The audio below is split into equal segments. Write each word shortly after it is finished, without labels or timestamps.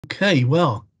Okay,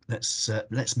 well,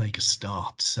 let's make a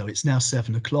start. So it's now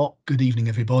 7 o'clock. Good evening,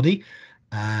 everybody,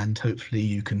 and hopefully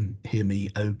you can hear me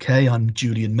okay. I'm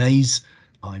Julian Mays.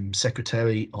 I'm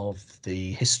secretary of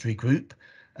the history group,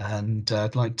 and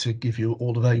I'd like to give you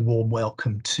all a very warm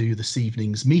welcome to this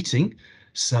evening's meeting.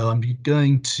 So I'm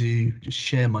going to just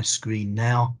share my screen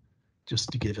now, just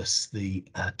to give us the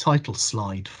title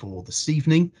slide for this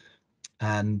evening.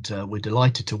 And we're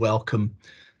delighted to welcome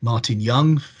Martin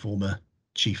Young, former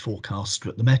chief forecaster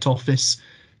at the Met Office,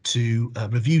 to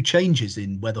review changes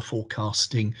in weather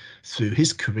forecasting through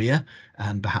his career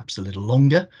and perhaps a little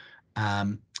longer.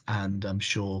 And I'm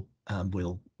sure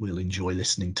we'll enjoy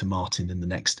listening to Martin in the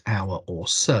next hour or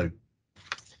so.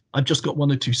 I've just got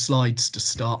one or two slides to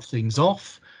start things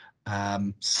off.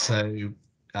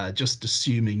 Just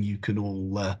assuming you can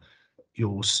all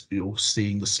you're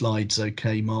seeing the slides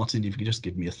okay, Martin. If you could just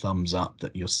give me a thumbs up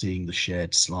that you're seeing the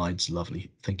shared slides. Lovely.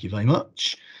 Thank you very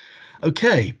much.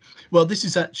 Okay, well, this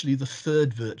is actually the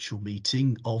third virtual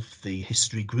meeting of the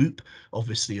history group,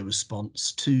 obviously a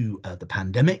response to the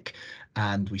pandemic,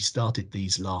 and we started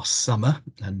these last summer,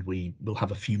 and we will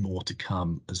have a few more to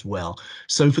come as well.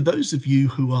 So for those of you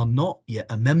who are not yet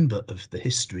a member of the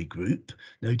history group,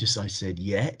 notice I said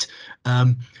yet,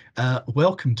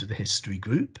 welcome to the history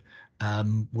group.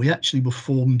 We actually were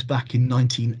formed back in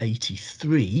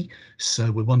 1983,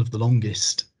 so we're one of the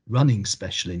longest running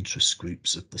special interest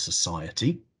groups of the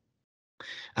Society.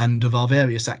 And of our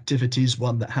various activities,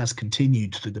 one that has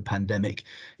continued through the pandemic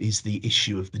is the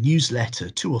issue of the newsletter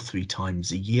 2 or 3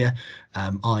 times a year.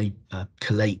 I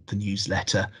collate the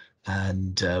newsletter,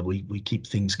 and we keep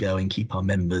things going, keep our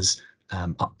members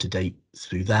up to date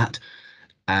through that.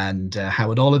 And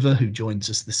Howard Oliver, who joins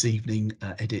us this evening,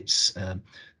 edits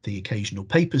the occasional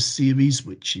papers series,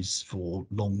 which is for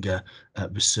longer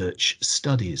research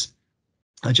studies.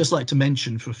 I'd just like to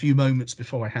mention for a few moments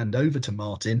before I hand over to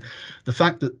Martin, the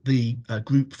fact that the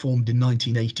group formed in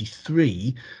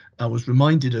 1983. I was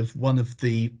reminded of one of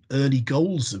the early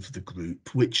goals of the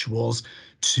group, which was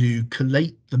to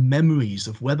collate the memories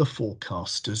of weather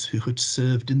forecasters who had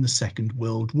served in the Second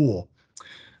World War.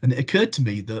 And it occurred to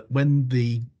me that when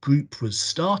the group was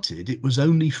started, it was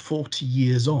only 40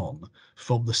 years on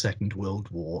from the Second World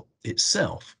War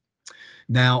itself.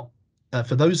 Now,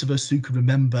 for those of us who can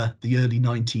remember the early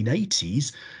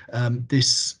 1980s,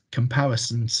 this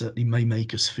comparison certainly may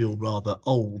make us feel rather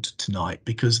old tonight,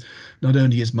 because not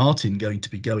only is Martin going to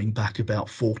be going back about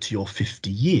 40 or 50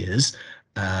 years,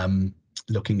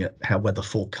 looking at how weather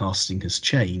forecasting has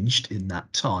changed in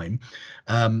that time,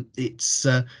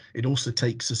 it also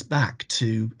takes us back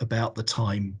to about the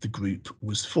time the group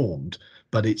was formed.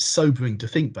 But it's sobering to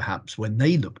think, perhaps, when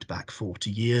they looked back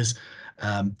 40 years,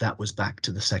 that was back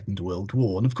to the Second World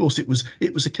War. And of course, it was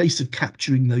a case of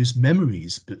capturing those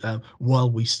memories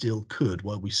while we still could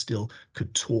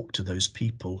talk to those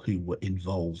people who were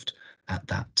involved at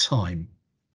that time.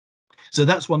 So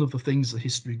that's one of the things the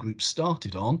history group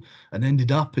started on, and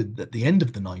ended up at the end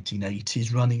of the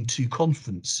 1980s running 2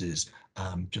 conferences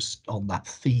just on that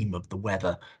theme of the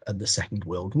weather and the Second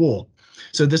World War.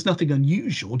 So there's nothing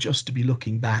unusual just to be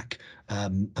looking back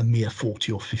a mere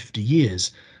 40 or 50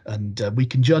 years. And we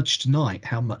can judge tonight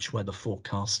how much weather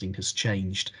forecasting has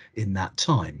changed in that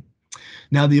time.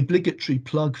 Now, the obligatory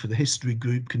plug for the history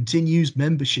group continues.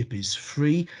 Membership is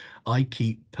free. I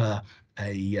keep a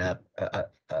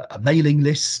mailing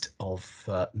list of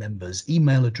members'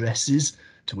 email addresses,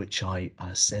 to which I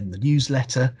send the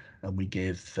newsletter, and we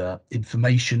give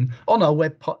information on our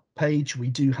web page. We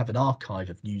do have an archive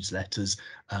of newsletters,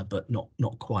 but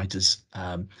not quite as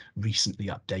recently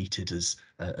updated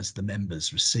as the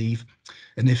members receive.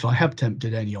 And if I have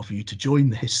tempted any of you to join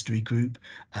the history group,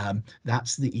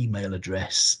 that's the email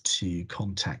address to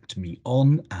contact me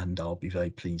on, and I'll be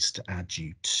very pleased to add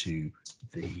you to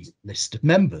the list of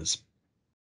members.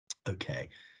 Okay.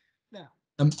 Now,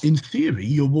 in theory,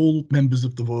 you're all members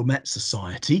of the Royal Met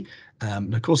Society,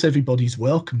 and of course everybody's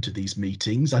welcome to these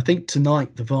meetings. I think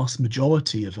tonight the vast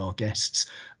majority of our guests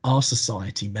are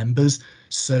society members,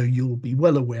 so you'll be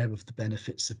well aware of the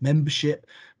benefits of membership.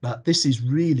 But this is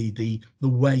really the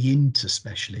way into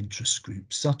special interest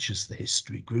groups such as the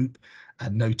history group,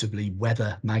 and notably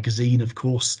Weather magazine, of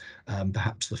course,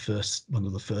 perhaps one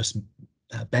of the first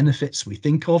benefits we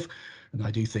think of. And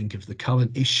I do think of the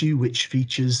current issue, which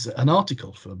features an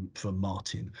article from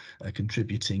Martin,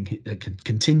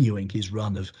 continuing his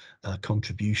run of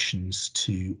contributions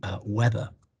to weather.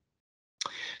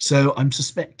 So I'm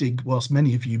suspecting, whilst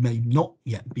many of you may not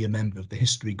yet be a member of the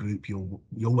history group, you're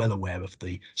well aware of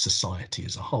the society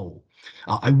as a whole.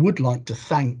 I would like to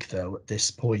thank, though, at this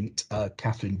point,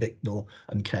 Catherine Bicknell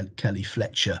and Kelly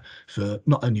Fletcher for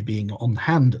not only being on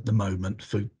hand at the moment,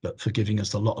 but for giving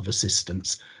us a lot of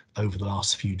assistance over the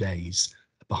last few days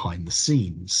behind the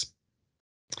scenes.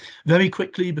 Very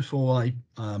quickly, before I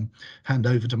hand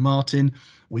over to Martin,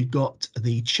 we've got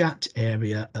the chat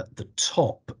area at the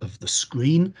top of the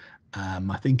screen.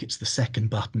 I think it's the second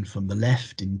button from the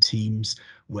left in Teams,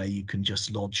 where you can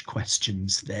just lodge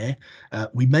questions there.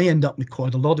 We may end up with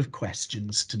quite a lot of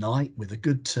questions tonight, with a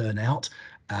good turnout.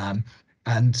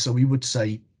 And so we would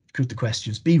say, could the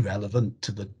questions be relevant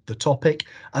to the topic?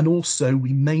 And also,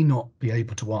 we may not be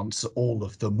able to answer all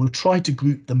of them. We'll try to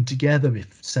group them together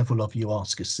if several of you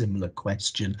ask a similar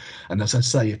question. And as I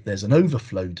say, if there's an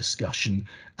overflow discussion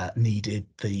needed,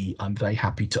 I'm very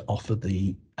happy to offer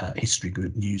the History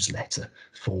Group newsletter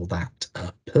for that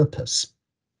purpose.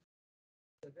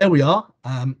 There we are.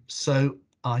 So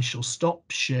I shall stop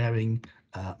sharing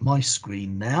my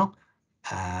screen now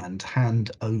and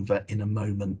hand over in a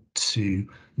moment to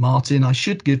Martin. I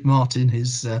should give Martin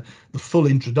his the full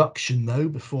introduction, though,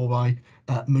 before I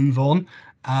move on.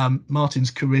 Martin's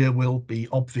career will be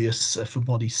obvious from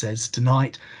what he says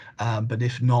tonight, but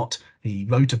if not, he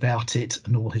wrote about it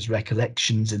and all his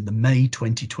recollections in the May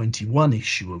 2021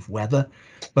 issue of Weather.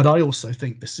 But I also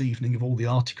think this evening of all the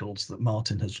articles that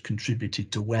Martin has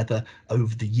contributed to Weather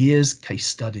over the years, case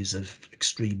studies of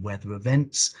extreme weather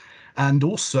events, and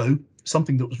also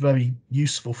something that was very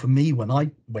useful for me when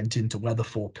I went into weather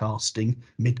forecasting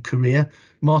mid-career.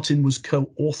 Martin was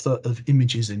co-author of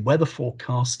Images in Weather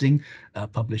Forecasting,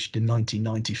 published in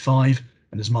 1995.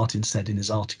 And as Martin said in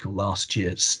his article last year,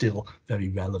 it's still very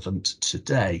relevant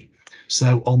today.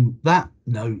 So on that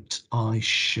note, I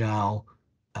shall,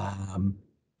 I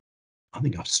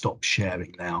think I've stopped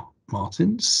sharing now,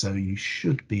 Martin. So you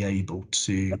should be able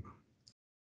to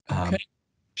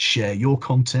share your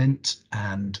content,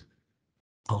 and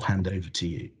I'll hand over to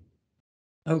you.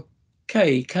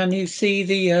 Okay, can you see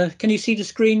the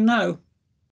screen now?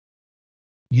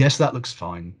 Yes, that looks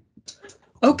fine.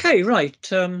 Okay, right.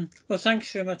 Well,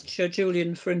 thanks very much,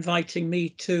 Julian, for inviting me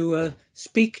to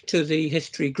speak to the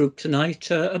history group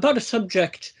tonight about a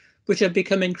subject which I've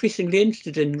become increasingly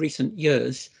interested in recent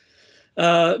years.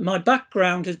 My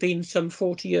background has been some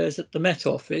 40 years at the Met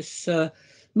Office,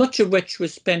 much of which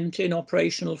was spent in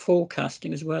operational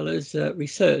forecasting as well as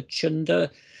research. And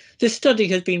this study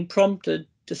has been prompted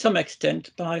to some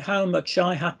extent by how much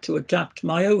I had to adapt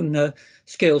my own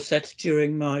skill sets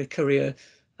during my career,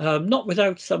 not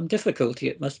without some difficulty,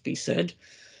 it must be said.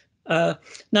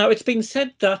 Now, it's been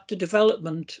said that the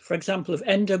development, for example, of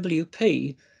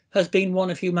NWP has been one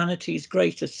of humanity's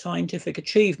greatest scientific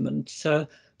achievements.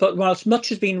 But whilst much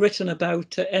has been written about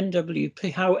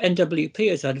NWP, how NWP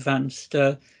has advanced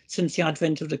since the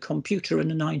advent of the computer in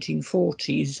the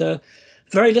 1940s,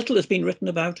 very little has been written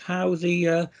about how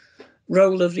the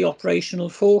role of the operational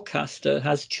forecaster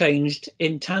has changed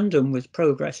in tandem with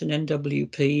progress in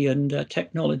NWP and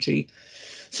technology.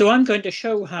 So I'm going to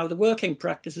show how the working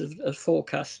practices of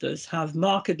forecasters have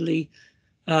markedly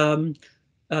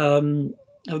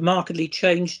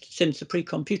changed since the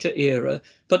pre-computer era,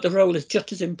 but the role is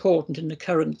just as important in the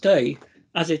current day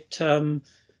as it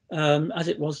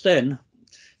was then.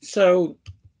 So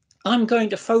I'm going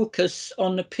to focus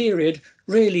on a period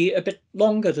really a bit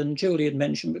longer than Julian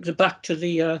mentioned, because back to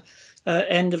the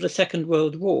end of the Second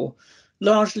World War,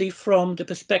 largely from the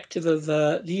perspective of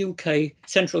the UK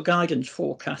Central Guidance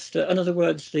Forecaster, in other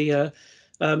words, the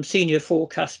senior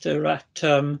forecaster at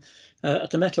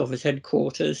the Met Office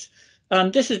headquarters.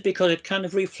 And this is because it kind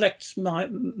of reflects my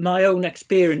own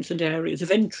experience and areas of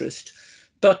interest.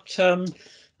 But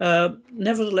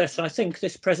nevertheless, I think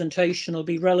this presentation will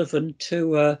be relevant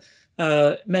to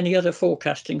many other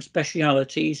forecasting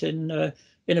specialities in a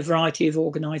variety of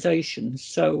organisations.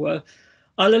 So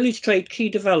I'll illustrate key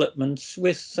developments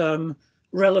with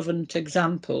relevant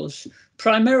examples,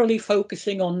 primarily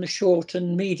focusing on the short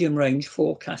and medium range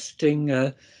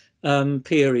forecasting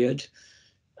period.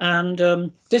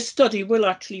 And this study will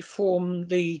actually form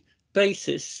the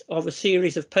basis of a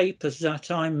series of papers that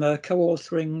I'm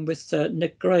co-authoring with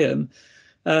Nick Graham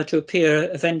to appear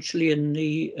eventually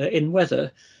in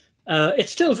Weather.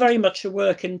 It's still very much a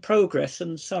work in progress,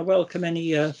 and so I welcome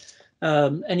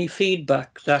any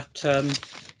feedback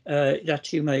that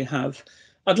you may have.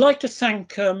 I'd like to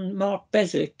thank Mark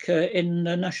Bezic in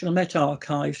the National Met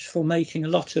Archives for making a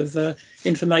lot of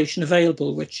information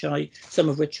available, some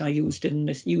of which I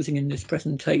using in this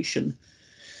presentation.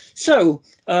 So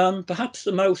perhaps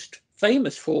the most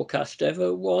famous forecast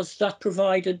ever was that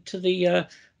provided to the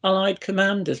Allied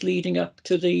commanders leading up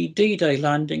to the D-Day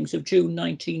landings of June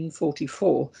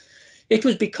 1944. It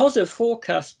was because of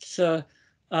forecasts that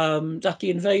the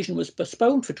invasion was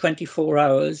postponed for 24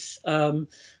 hours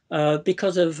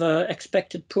because of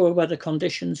expected poor weather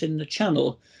conditions in the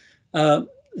Channel.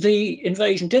 The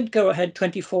invasion did go ahead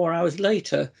 24 hours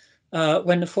later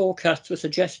when the forecasts were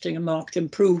suggesting a marked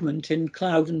improvement in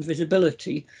cloud and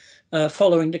visibility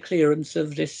following the clearance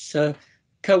of this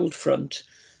cold front.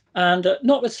 And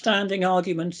notwithstanding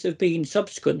arguments have been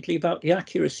subsequently about the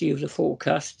accuracy of the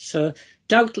forecasts,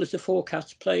 doubtless the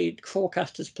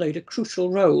forecasters played a crucial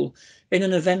role in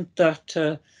an event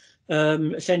that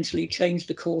essentially changed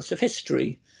the course of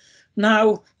history.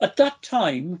 Now, at that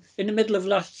time, in the middle of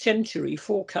last century,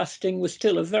 forecasting was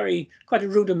still quite a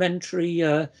rudimentary,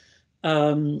 in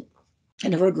a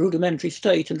rudimentary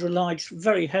state, and relied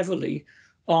very heavily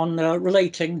on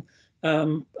relating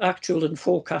actual and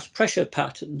forecast pressure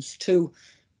patterns to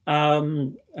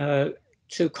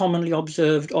commonly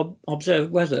observed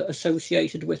weather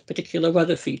associated with particular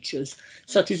weather features,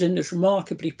 such as in this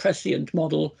remarkably prescient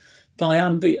model by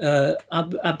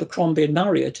Abercrombie and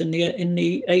Marriott in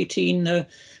the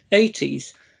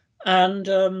 1880s, and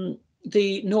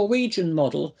the Norwegian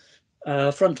model,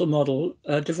 frontal model,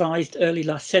 devised early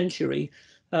last century,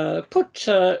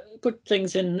 put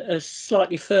things in a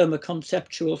slightly firmer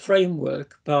conceptual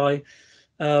framework by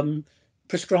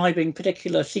prescribing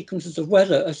particular sequences of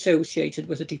weather associated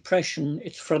with a depression,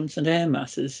 its fronts and air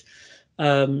masses,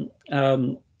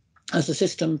 as the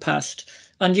system passed,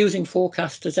 and using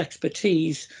forecasters'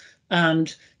 expertise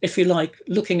and, if you like,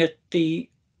 looking at the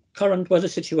current weather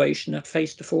situation that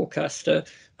faced the forecaster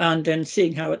and then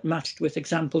seeing how it matched with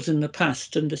examples in the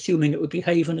past and assuming it would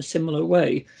behave in a similar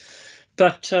way.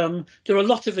 But there are a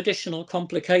lot of additional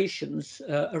complications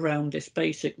around this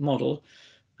basic model,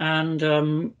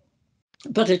 and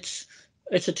but it's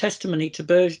a testimony to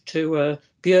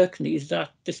Bjerknes that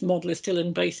this model is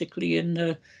still basically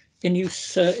in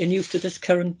use to this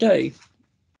current day.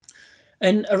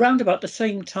 And around about the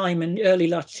same time in the early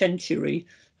last century,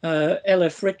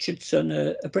 L.F. Richardson,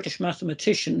 a British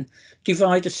mathematician,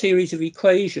 devised a series of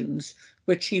equations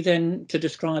which he then, to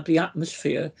describe the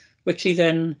atmosphere, which he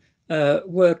then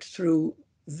worked through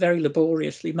very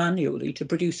laboriously manually to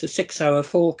produce a 6-hour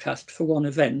forecast for one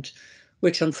event,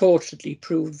 which unfortunately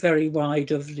proved very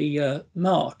wide of the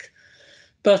mark.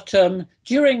 But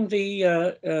during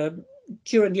the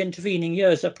intervening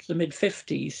years up to the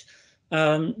mid-50s,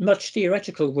 much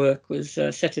theoretical work was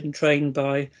set in train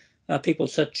by people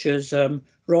such as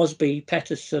Rosby,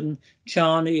 Peterson,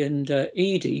 Charney, and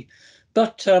Eadie.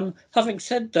 But having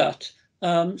said that,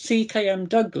 C.K.M.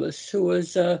 Douglas, who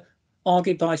was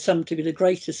argued by some to be the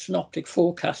greatest synoptic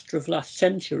forecaster of last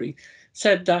century,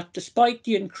 said that despite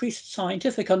the increased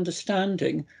scientific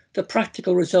understanding, the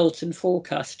practical results in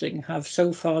forecasting have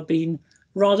so far been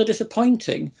rather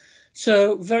disappointing.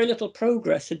 So very little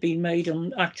progress had been made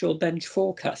on actual bench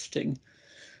forecasting.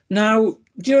 Now,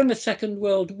 during the Second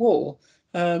World War,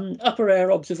 upper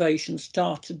air observations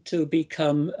started to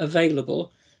become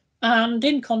available, and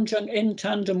in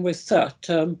tandem with that,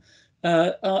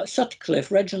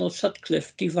 Reginald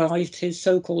Sutcliffe, devised his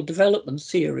so-called development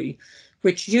theory,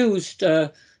 which used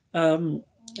related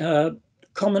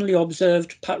commonly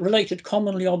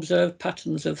observed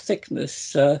patterns of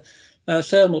thickness,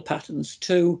 thermal patterns,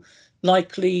 to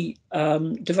likely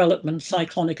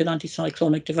cyclonic and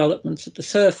anticyclonic developments at the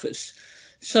surface.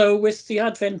 So with the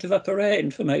advent of upper air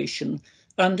information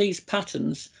and these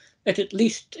patterns, it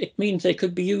means they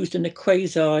could be used in a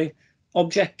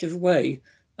quasi-objective way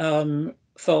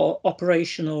for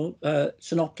operational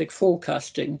synoptic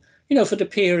forecasting, for the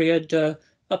period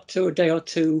up to a day or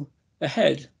two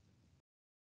ahead.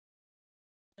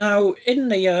 Now, in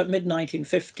the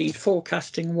mid-1950s,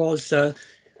 forecasting was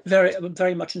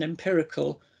very much an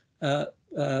empirical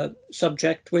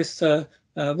subject, with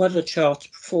weather charts,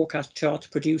 forecast charts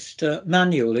produced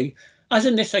manually, as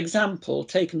in this example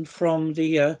taken from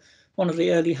one of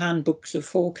the early handbooks of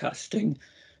forecasting.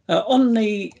 On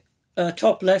the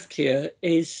top left here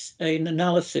is an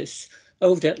analysis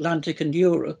over the Atlantic and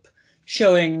Europe,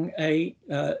 showing a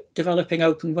developing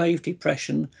open wave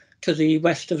depression to the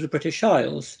west of the British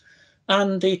Isles.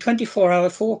 And the 24-hour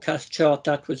forecast chart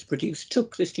that was produced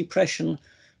took this depression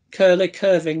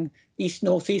curving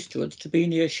east-northeastwards to be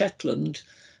near Shetland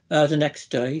the next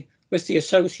day, with the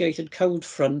associated cold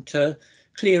front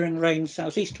clearing rain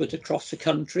southeastwards across the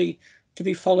country, to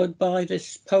be followed by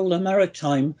this polar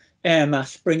maritime air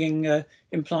mass bringing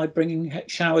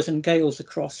showers and gales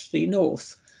across the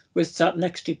north, with that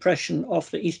next depression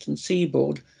off the eastern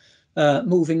seaboard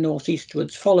moving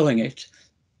northeastwards following it.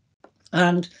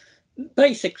 And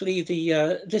basically,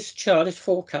 this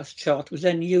forecast chart, was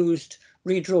then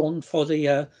redrawn for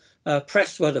the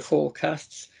press weather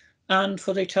forecasts and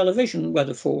for the television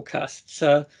weather forecasts,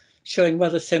 showing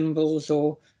weather symbols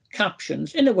or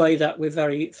captions in a way that we're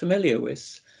very familiar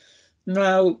with.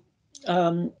 Now,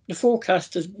 the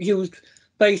forecast has used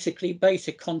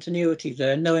basic continuity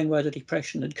there, knowing where the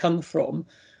depression had come from,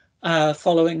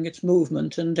 following its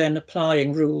movement, and then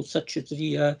applying rules such as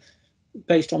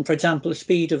based on, for example, the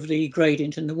speed of the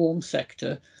gradient in the warm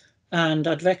sector and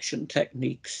advection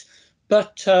techniques.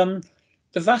 But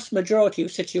the vast majority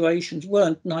of situations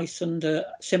weren't nice and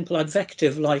simple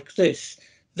advective like this.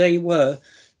 They were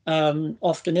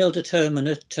often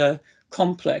ill-determinate,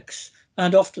 complex,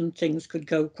 and often things could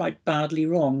go quite badly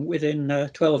wrong within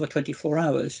 12 or 24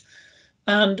 hours.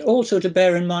 And also to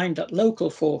bear in mind that local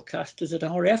forecasters at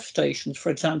RAF stations, for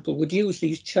example, would use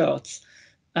these charts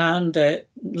and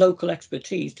local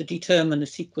expertise to determine the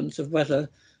sequence of weather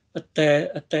at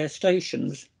their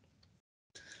stations.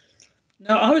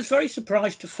 Now, I was very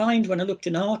surprised to find when I looked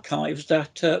in archives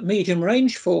that medium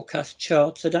range forecast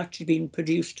charts had actually been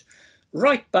produced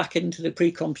right back into the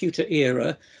pre-computer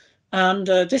era. And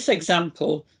this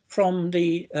example from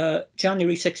the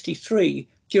January 63,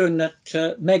 during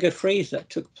that mega freeze that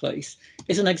took place,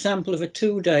 is an example of a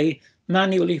 2-day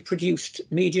manually produced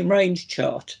medium range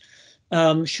chart,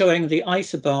 showing the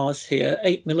isobars here,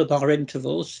 8 millibar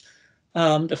intervals,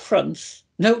 the fronts.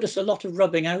 Notice a lot of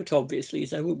rubbing out, obviously,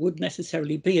 as there would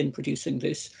necessarily be in producing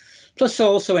this, plus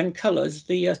also in colours,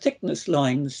 the thickness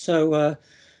lines, so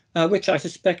which I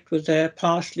suspect were there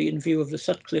partially in view of the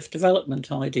Sutcliffe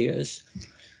development ideas.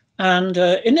 And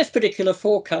in this particular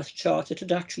forecast chart, it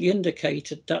had actually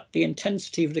indicated that the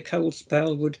intensity of the cold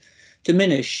spell would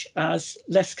diminish as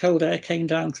less cold air came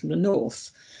down from the north.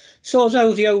 So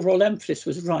although the overall emphasis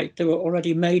was right, there were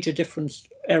already major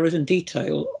errors in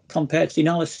detail compared to the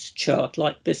analysis chart,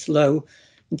 like this low,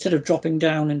 instead of dropping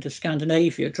down into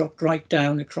Scandinavia, dropped right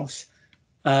down across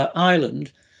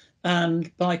Ireland.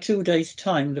 And by 2 days'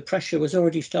 time, the pressure was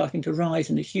already starting to rise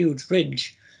in a huge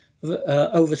ridge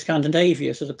over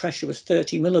Scandinavia. So the pressure was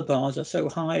 30 millibars or so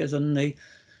higher than the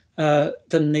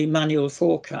manual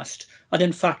forecast. And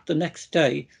in fact, the next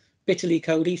day, bitterly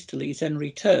cold easterlies then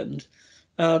returned.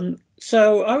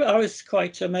 So I was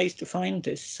quite amazed to find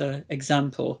this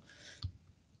example.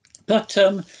 But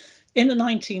in the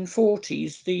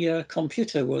 1940s, the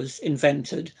computer was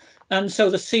invented. And so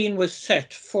the scene was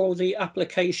set for the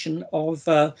application of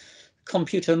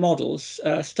computer models,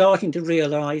 starting to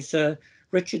realize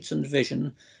Richardson's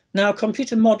vision. Now,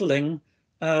 computer modeling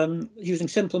using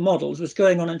simple models was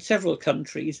going on in several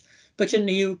countries, but in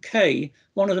the UK,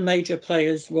 one of the major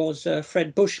players was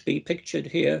Fred Bushby, pictured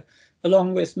here,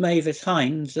 along with Mavis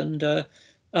Hines, and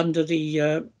under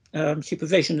the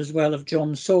supervision as well of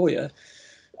John Sawyer.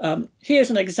 Here's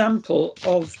an example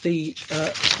of an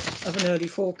early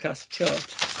forecast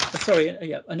chart.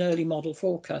 An early model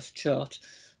forecast chart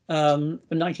in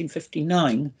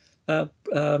 1959,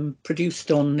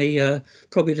 produced on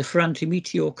probably the Ferranti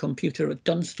Meteor computer at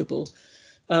Dunstable.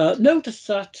 Notice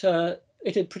that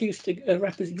it had produced a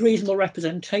reasonable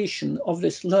representation of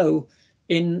this low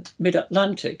in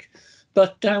mid-Atlantic,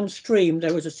 but downstream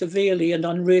there was a severely and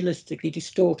unrealistically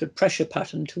distorted pressure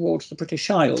pattern towards the British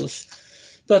Isles.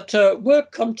 But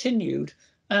work continued,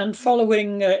 and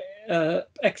following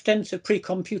extensive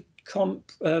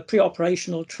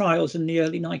pre-operational trials in the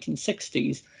early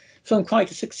 1960s, some quite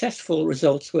successful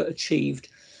results were achieved.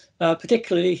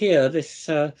 Particularly here, this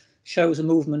shows a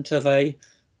movement of a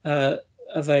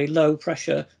low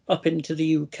pressure up into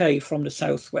the UK from the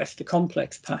southwest, a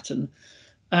complex pattern.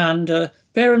 And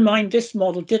bear in mind, this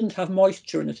model didn't have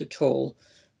moisture in it at all,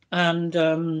 and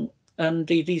the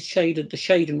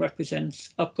shading represents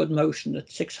upward motion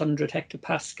at 600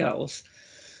 hectopascals.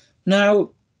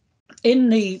 Now, in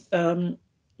the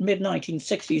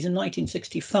mid-1960s, in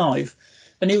 1965,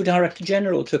 a new Director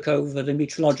General took over the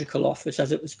Meteorological Office,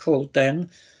 as it was called then,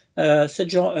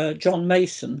 Sir John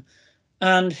Mason,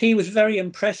 and he was very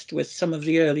impressed with some of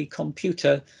the early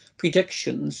computer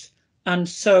predictions, and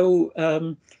so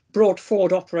brought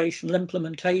forward operational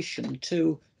implementation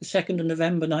to the 2nd of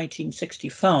November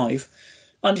 1965.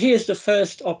 And here's the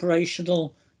first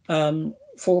operational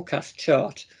forecast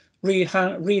chart,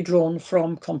 redrawn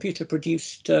from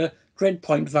computer-produced grid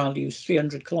point values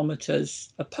 300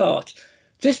 kilometers apart.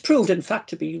 This proved, in fact,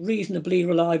 to be reasonably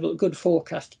reliable, good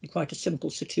forecast in quite a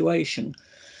simple situation.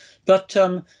 But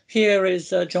here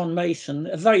is John Mason,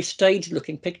 a very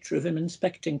staged-looking picture of him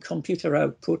inspecting computer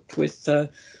output with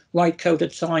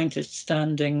white-coated scientists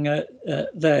standing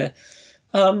there.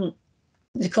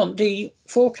 the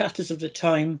forecasters of the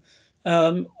time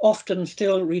often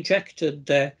still rejected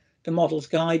the model's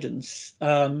guidance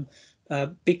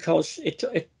because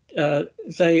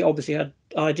they obviously had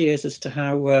ideas as to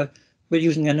how we're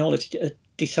using their knowledge to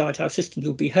decide how systems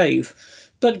will behave.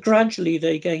 But gradually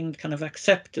they gained kind of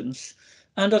acceptance.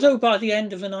 And although by the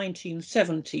end of the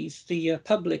 1970s, the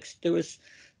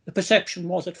perception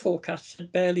was that forecasts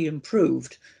had barely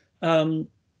improved. Mason,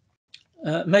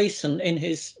 in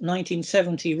his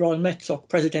 1970 Royal Metsoc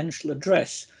presidential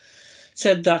address,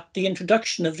 said that the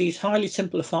introduction of these highly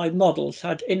simplified models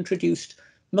had introduced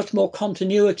much more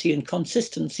continuity and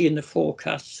consistency in the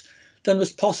forecasts than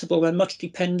was possible when much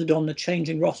depended on the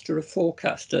changing roster of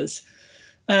forecasters.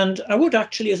 And I would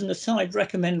actually, as an aside,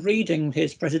 recommend reading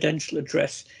his presidential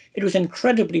address. It was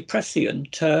incredibly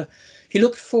prescient. He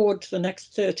looked forward to the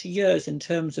next 30 years in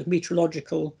terms of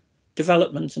meteorological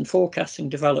developments and forecasting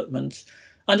developments.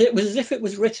 And it was as if it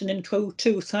was written in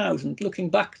 2000, looking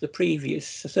back the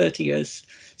previous 30 years.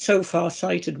 So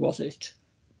far-sighted was it.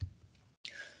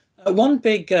 One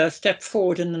big step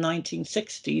forward in the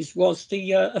 1960s was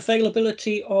the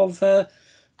availability of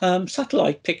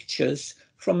satellite pictures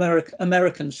from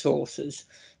American sources.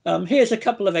 Here's a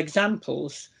couple of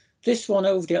examples. This one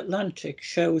over the Atlantic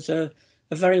shows a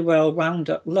very well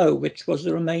wound up low, which was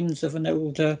the remains of an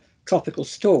old tropical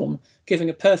storm,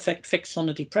 giving a perfect fix on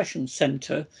the depression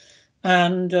center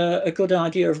and a good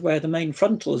idea of where the main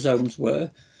frontal zones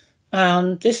were.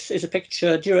 And this is a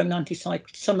picture during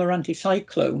summer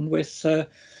anticyclone with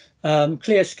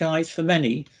clear skies for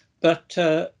many, but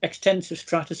extensive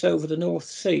stratus over the North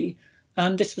Sea.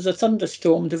 And this was a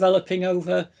thunderstorm developing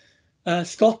over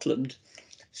Scotland.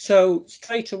 So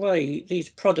straight away, these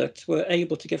products were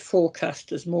able to give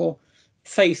forecasters more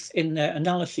faith in their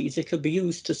analyses. It could be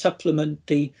used to supplement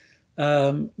the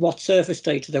what surface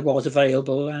data there was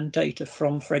available and data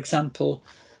from, for example,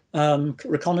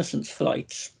 reconnaissance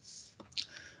flights.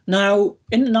 Now,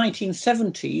 in the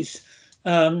 1970s,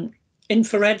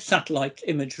 infrared satellite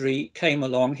imagery came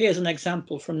along. Here's an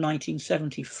example from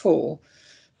 1974.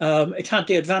 It had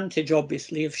the advantage,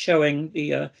 obviously, of showing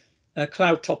the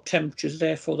cloud top temperatures,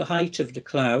 therefore the height of the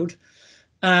cloud.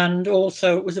 And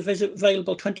also it was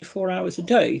available 24 hours a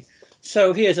day.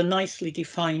 So here's a nicely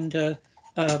defined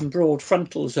broad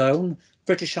frontal zone,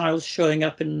 British Isles showing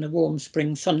up in the warm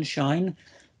spring sunshine,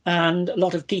 and a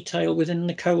lot of detail within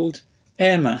the cold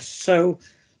air mass. So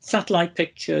satellite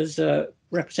pictures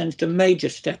represented a major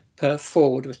step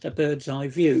forward with their bird's eye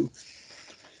view.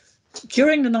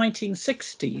 During the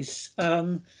 1960s,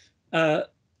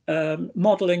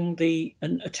 modelling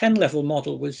a 10-level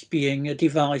model was being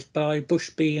devised by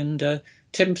Bushby and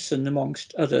Timpson,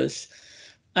 amongst others.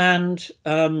 And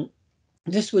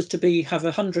this was to have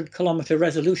a 100-kilometre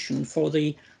resolution for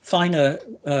the finer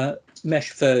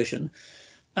mesh version.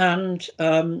 And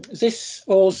this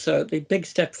also, the big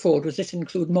step forward was this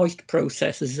include moist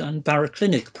processes and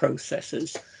baroclinic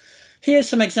processes. Here's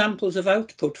some examples of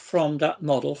output from that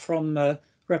model,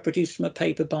 reproduced from a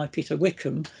paper by Peter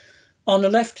Wickham. On the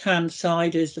left-hand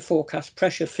side is the forecast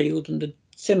pressure field, and the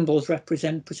symbols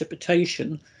represent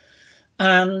precipitation.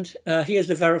 And here's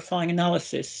the verifying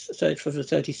analysis for the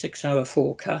 36-hour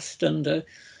forecast. And well,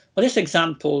 this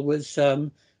example was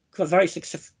a very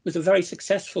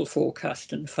successful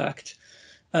forecast, in fact.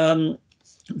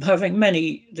 Having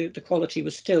many, the quality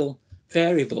was still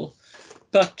variable.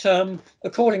 But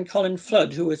according to Colin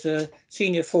Flood, who was a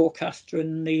senior forecaster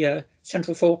in the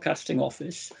Central Forecasting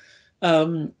Office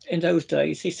in those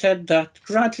days, he said that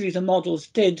gradually the models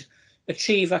did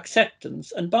achieve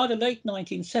acceptance. And by the late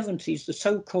 1970s, the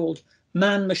so-called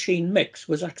man-machine mix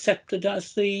was accepted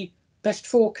as the best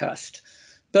forecast.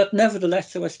 But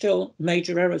nevertheless, there were still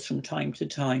major errors from time to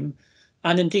time.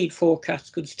 And indeed, forecasts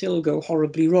could still go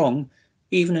horribly wrong,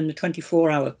 even in the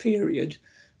 24-hour period,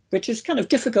 which is kind of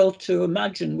difficult to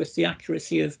imagine with the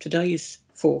accuracy of today's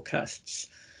forecasts.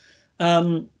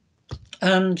 And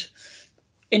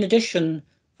in addition,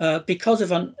 because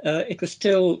of it was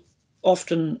still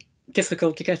often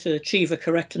difficult to achieve a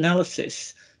correct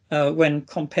analysis when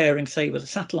comparing, say, with the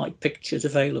satellite pictures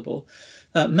available,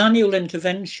 manual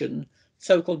intervention,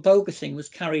 so-called bogussing, was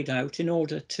carried out in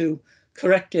order to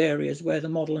correct areas where the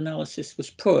model analysis was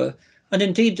poor. And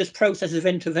indeed, this process of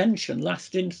intervention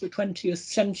lasted into the 20th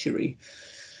century.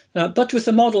 But with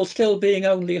the model still being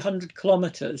only 100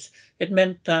 kilometers, it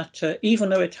meant that even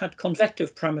though it had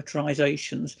convective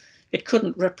parameterizations, it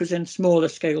couldn't represent smaller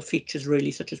scale features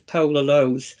really, such as polar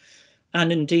lows,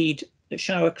 and indeed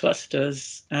shower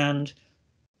clusters and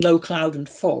low cloud and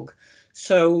fog.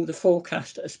 So the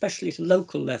forecast, especially at a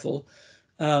local level,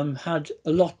 had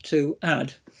a lot to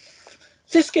add.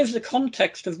 This gives the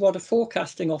context of what a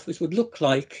forecasting office would look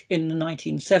like in the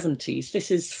 1970s. This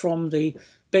is from the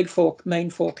main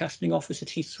forecasting office at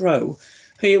Heathrow.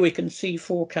 Here we can see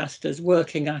forecasters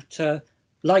working at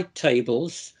light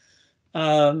tables,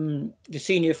 the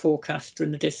senior forecaster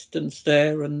in the distance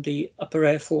there and the upper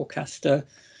air forecaster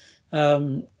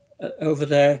over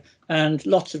there, and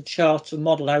lots of charts of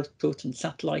model output and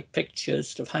satellite pictures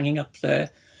sort of hanging up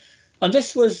there. And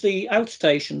this was the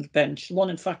outstations bench,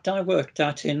 one in fact I worked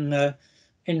at in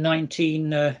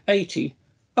 1980.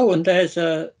 Oh, and there's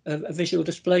a visual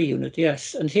display unit,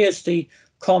 yes. And here's the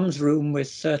comms room with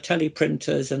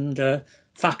teleprinters and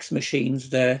fax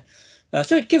machines there.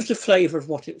 So it gives a flavour of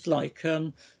what it's like.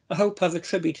 I hope I've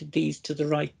attributed these to the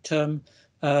right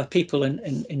people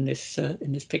in this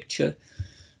picture.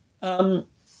 Late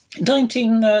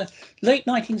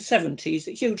 1970s,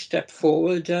 a huge step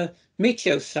forward.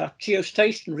 Meteosat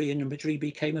geostationary imagery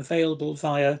became available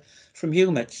from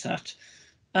EUMETSAT,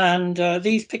 and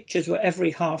these pictures were every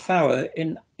half hour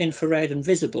in infrared and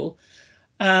visible,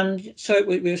 and so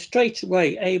we were straight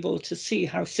away able to see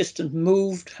how systems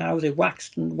moved, how they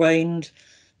waxed and waned,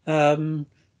 and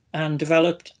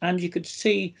developed, and you could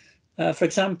see, for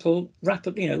example,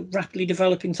 rapidly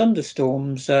developing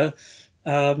thunderstorms. So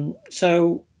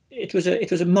it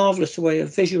was a marvelous way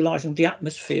of visualizing the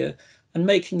atmosphere and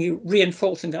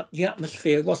reinforcing that the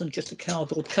atmosphere wasn't just a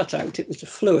cardboard cutout, it was a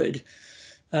fluid.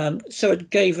 So it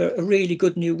gave a really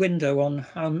good new window on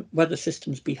how weather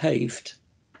systems behaved.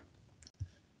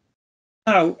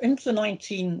 Now, into the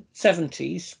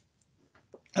 1970s,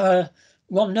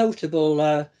 one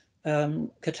notable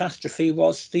catastrophe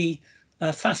was the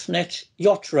Fastnet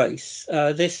yacht race.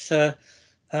 This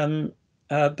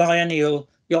biennial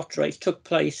yacht race took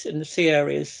place in the sea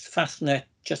areas Fastnet,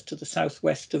 just to the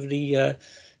southwest of the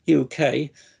UK,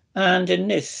 and in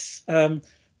this a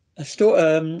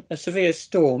severe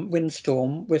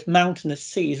windstorm with mountainous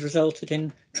seas resulted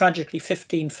in tragically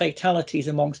 15 fatalities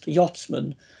amongst the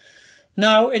yachtsmen.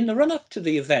 Now, in the run-up to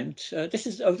the event, this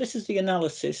is the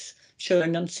analysis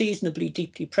showing unseasonably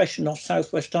deep depression off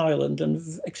Southwest Ireland and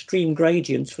extreme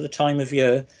gradients for the time of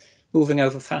year moving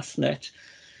over Fastnet.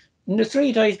 In the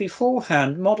 3 days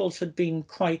beforehand, models had been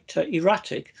quite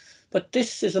erratic, but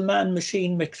this is a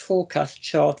man-machine mixed forecast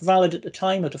chart valid at the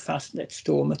time of the Fastnet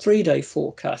storm, a 3-day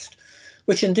forecast,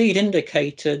 which indeed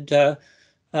indicated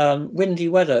windy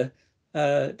weather,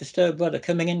 disturbed weather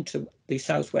coming into the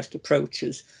southwest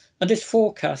approaches. And this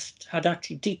forecast had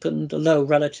actually deepened the low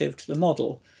relative to the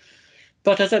model.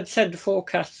 But as I'd said, the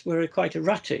forecasts were quite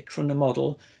erratic from the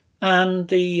model, and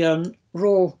the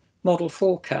raw model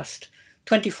forecast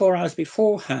 24 hours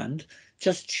beforehand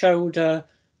just showed a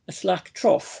slack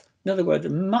trough. In other words,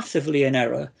 massively in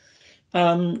error.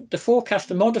 The forecast,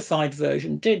 the modified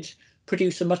version, did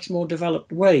produce a much more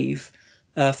developed wave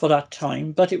for that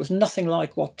time, but it was nothing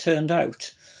like what turned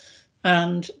out.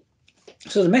 And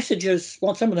so some of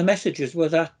the messages were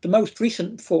that the most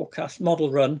recent forecast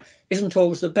model run isn't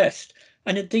always the best.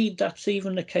 And indeed, that's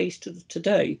even the case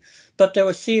today. But there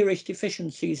were serious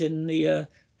deficiencies in the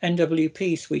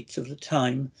NWP suites of the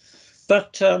time.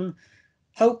 But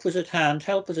help was at hand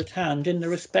in the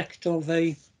respect of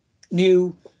a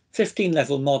new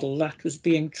 15-level model that was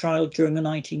being trialled during the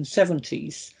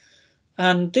 1970s.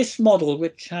 And this model,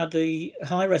 which had a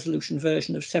high-resolution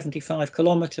version of 75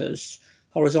 kilometers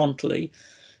horizontally,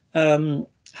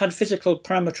 had physical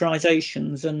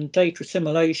parameterizations and data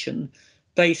assimilation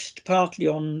based partly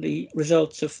on the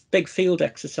results of big field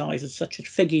exercises such as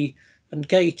Figge and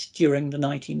Gate during the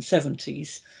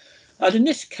 1970s. And in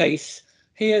this case,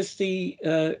 here's the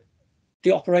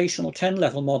operational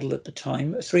 10-level model at the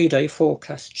time, a 3-day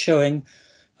forecast showing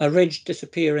a ridge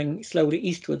disappearing slowly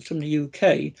eastwards from the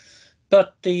UK.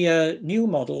 But the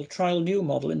trial new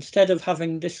model, instead of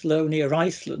having this low near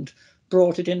Iceland,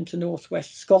 brought it into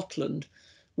northwest Scotland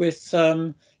with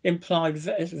implied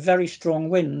very strong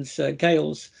winds,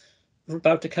 gales were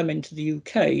about to come into the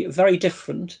UK, very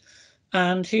different.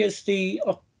 And here's the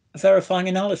verifying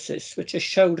analysis, which has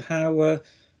showed how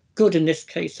good in this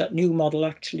case that new model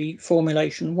actually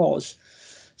formulation was.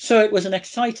 So it was an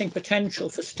exciting potential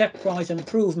for stepwise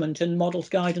improvement in models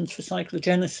guidance for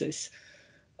cyclogenesis.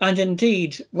 And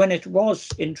indeed, when it was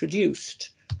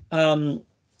introduced in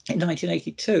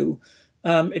 1982,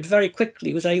 it very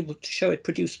quickly was able to show it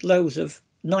produced lows of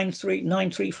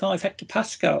 935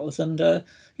 hectopascals. And,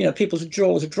 people's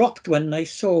jaws dropped when they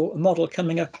saw a model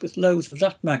coming up with lows of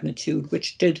that magnitude,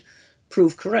 which did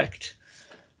prove correct.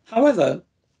 However,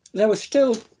 there was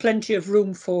still plenty of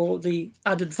room for the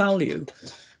added value.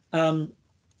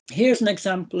 Here's an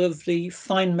example of the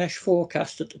fine mesh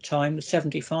forecast at the time, the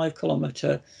 75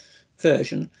 kilometer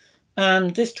version.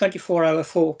 And this 24-hour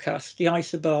forecast, the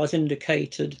isobars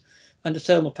indicated, and the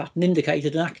thermal pattern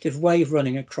indicated an active wave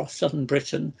running across southern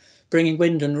Britain, bringing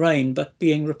wind and rain, but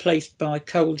being replaced by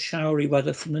cold, showery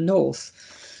weather from the north.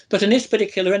 But in this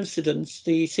particular incident,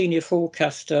 the senior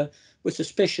forecaster was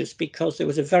suspicious because there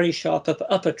was a very sharp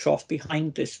upper trough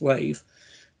behind this wave,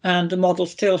 and the model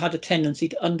still had a tendency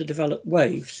to underdevelop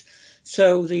waves.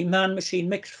 So the man-machine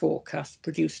mixed forecast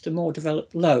produced a more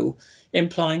developed low,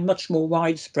 implying much more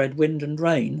widespread wind and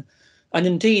rain. And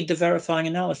indeed, the verifying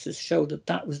analysis showed that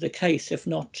that was the case, if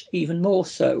not even more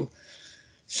so.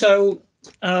 So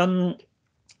the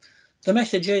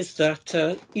message is that,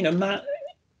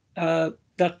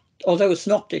 that although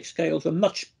synoptic scales were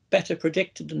much better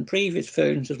predicted than previous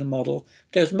versions of the model,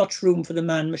 there's much room for the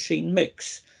man-machine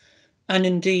mix. And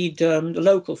indeed, the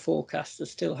local forecasters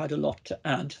still had a lot to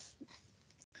add.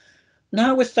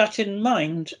 Now, with that in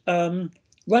mind,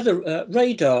 weather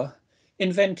radar,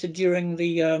 invented during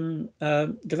the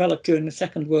developed during the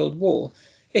Second World War,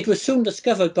 it was soon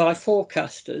discovered by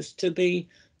forecasters to be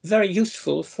very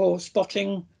useful for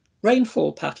spotting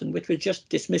rainfall pattern, which was just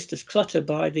dismissed as clutter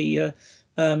by the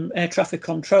air traffic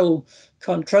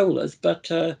controllers. But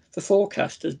for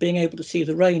forecasters, being able to see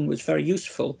the rain was very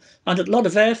useful. And at a lot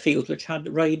of airfields which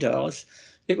had radars,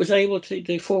 it was able to,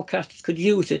 the forecasters could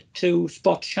use it to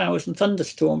spot showers and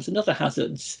thunderstorms and other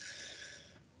hazards.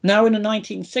 Now, in the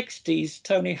 1960s,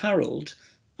 Tony Harold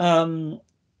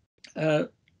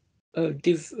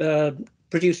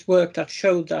produced work that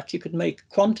showed that you could make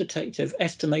quantitative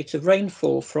estimates of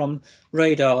rainfall from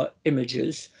radar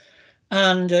images.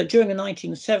 And during the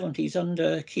 1970s,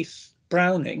 under Keith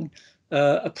Browning,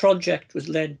 a project was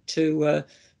led to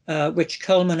which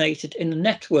culminated in the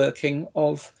networking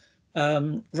of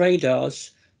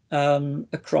radars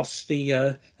across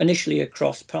the initially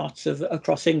across parts of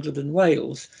across England and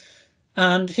Wales.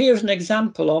 And here's an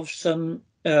example of some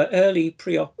early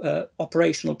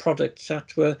pre-operational products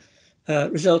that were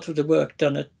result of the work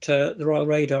done at the Royal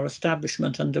Radar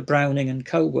Establishment under Browning and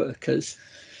co-workers.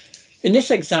 In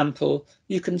this example,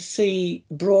 you can see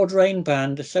broad rain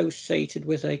band associated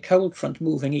with a cold front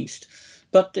moving east,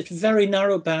 but this very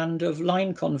narrow band of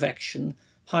line convection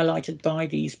highlighted by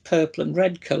these purple and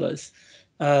red colours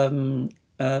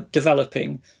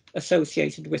developing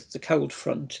associated with the cold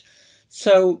front.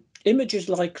 So images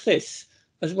like this,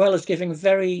 as well as giving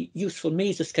very useful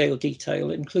mesoscale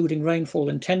detail, including rainfall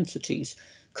intensities,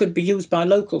 could be used by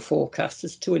local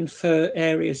forecasters to infer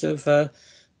areas of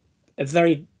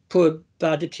very poor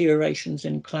bad deteriorations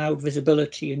in cloud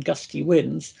visibility and gusty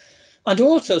winds. And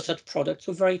also such products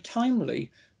were very timely,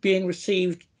 being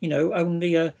received,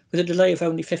 only with a delay of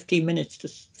only 15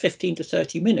 to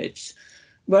 30 minutes.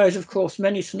 Whereas, of course,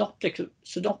 many synoptic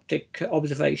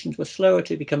observations were slower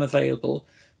to become available,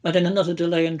 and then another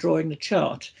delay in drawing the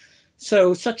chart.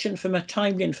 So such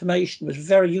timely information was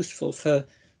very useful for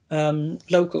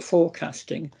local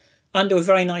forecasting. And there were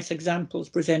very nice examples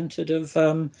presented of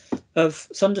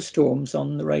thunderstorms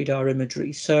on the radar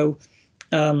imagery. So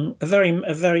a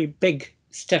very big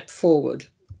step forward.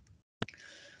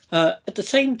 At the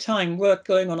same time, work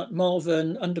going on at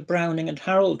Malvern under Browning and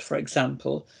Harold, for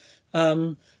example,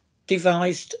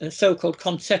 devised so-called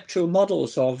conceptual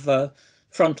models of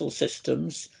frontal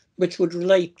systems, which would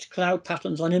relate cloud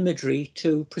patterns on imagery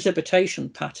to precipitation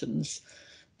patterns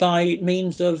by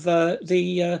means of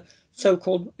the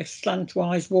so-called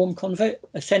slantwise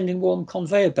ascending warm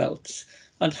conveyor belts,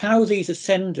 and how these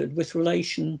ascended with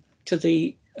relation to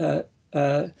the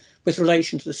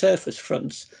surface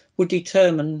fronts would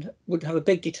have a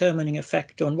big determining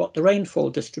effect on what the rainfall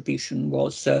distribution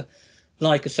was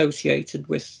like associated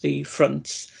with the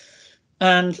fronts.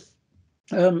 And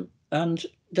there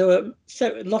were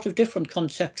a lot of different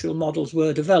conceptual models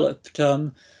were developed.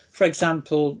 For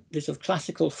example, there's of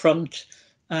classical front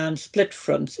and split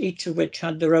fronts, each of which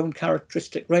had their own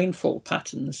characteristic rainfall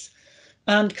patterns.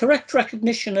 And correct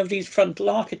recognition of these frontal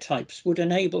archetypes would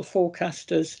enable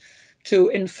forecasters to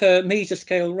infer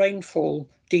mesoscale rainfall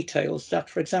details that,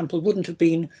 for example, wouldn't have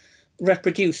been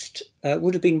reproduced,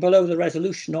 would have been below the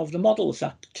resolution of the models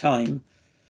at the time.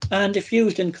 And if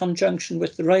used in conjunction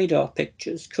with the radar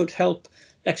pictures, could help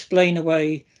explain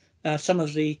away some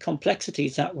of the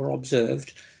complexities that were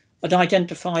observed and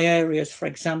identify areas, for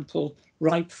example,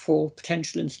 ripe for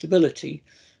potential instability,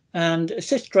 and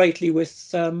assist greatly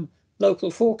with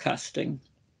local forecasting.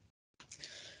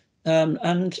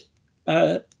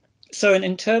 So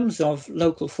in terms of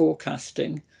local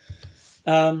forecasting,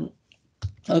 I'll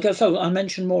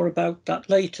mention more about that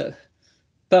later,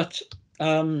 but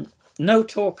no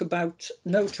talk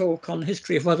on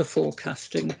history of weather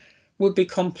forecasting would be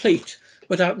complete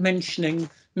without mentioning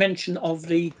mention of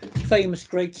the famous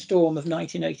Great Storm of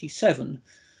 1987.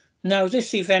 Now,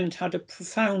 this event had a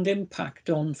profound impact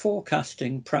on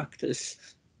forecasting practice.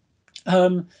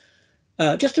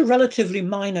 Just a relatively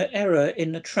minor error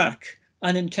in the track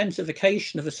and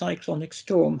intensification of a cyclonic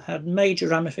storm had major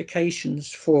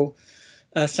ramifications for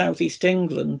southeast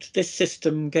England. This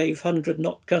system gave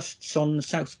 100-knot gusts on the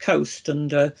south coast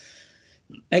and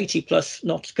 80+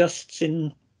 knots gusts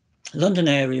in London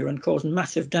area and caused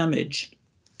massive damage.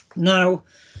 Now,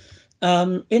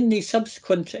 in the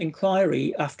subsequent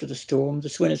inquiry after the storm, the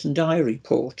Swinnerton Diary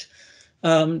report,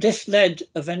 this led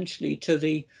eventually to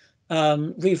the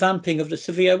revamping of the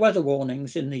severe weather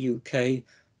warnings in the UK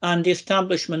and the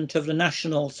establishment of the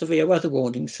National Severe Weather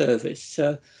Warning Service.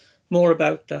 More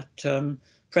about that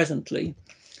presently.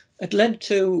 It led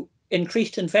to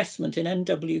increased investment in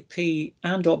NWP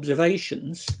and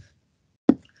observations.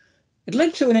 It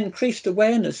led to an increased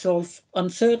awareness of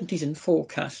uncertainties in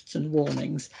forecasts and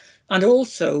warnings, and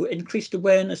also increased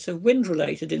awareness of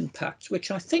wind-related impacts, which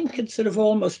I think had sort of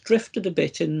almost drifted a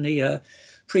bit in the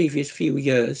previous few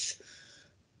years.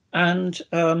 And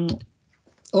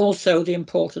also the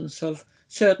importance of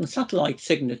certain satellite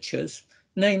signatures,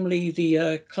 namely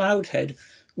the cloud head,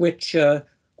 which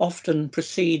often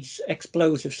precedes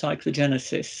explosive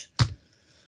cyclogenesis.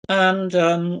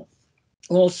 And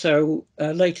also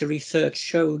later research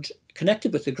showed,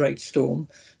 connected with the Great Storm,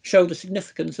 showed the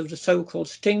significance of the so-called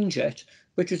sting jet,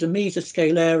 which is a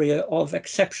mesoscale area of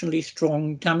exceptionally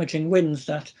strong damaging winds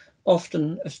that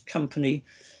often accompany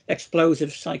explosive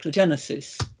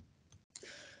cyclogenesis.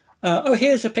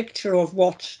 Here's a picture of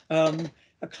what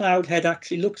a cloud head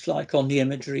actually looks like on the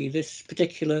imagery, this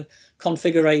particular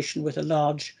configuration with a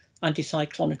large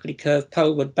anticyclonically curved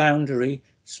poleward boundary,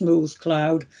 smooth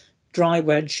cloud, dry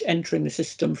wedge entering the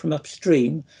system from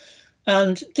upstream.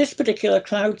 And this particular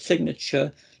cloud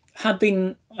signature had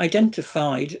been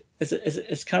identified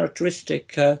as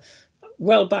characteristic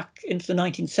well back into the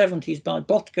 1970s by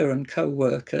Bottger and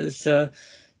co-workers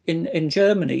in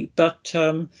Germany, but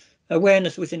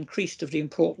awareness was increased of the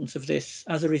importance of this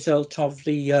as a result of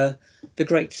the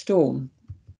Great Storm.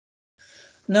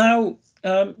 Now,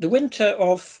 the winter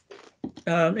of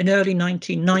in early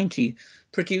 1990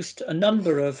 produced a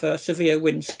number of severe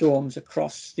windstorms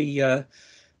across the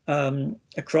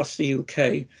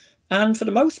UK, and for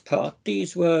the most part,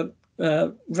 these were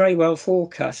very well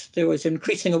forecast. There was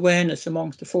increasing awareness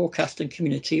amongst the forecasting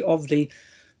community of the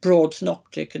broad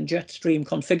synoptic and jet stream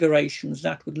configurations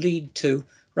that would lead to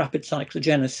rapid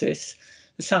cyclogenesis,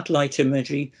 the satellite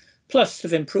imagery, plus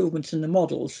of improvements in the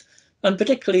models, and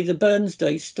particularly the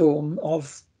Burnsday storm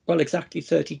of, well, exactly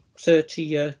 32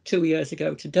 years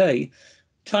ago today.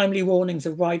 Timely warnings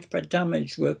of widespread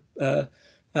damage were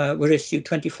issued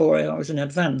 24 hours in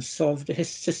advance of the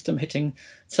system hitting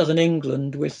southern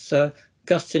England with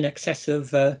gusts in excess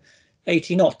of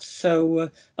 80 knots. So,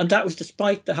 and that was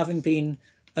despite there having been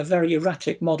a very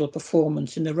erratic model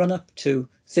performance in the run-up to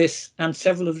this and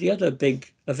several of the other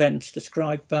big events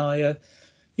described by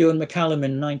Ewan McCallum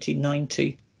in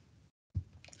 1990.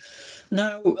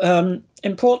 Now,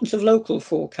 importance of local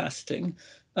forecasting.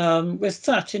 With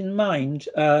that in mind,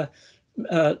 the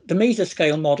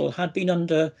mesoscale model had been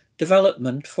under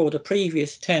development for the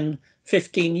previous 10,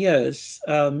 15 years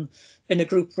in a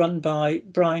group run by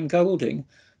Brian Golding.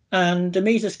 And the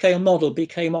mesoscale model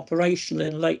became operational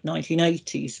in the late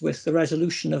 1980s with the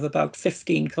resolution of about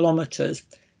 15 kilometres,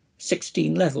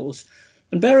 16 levels.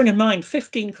 And bearing in mind,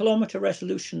 15-kilometre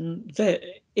resolution there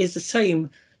is the same,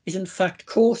 is in fact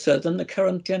coarser than the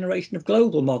current generation of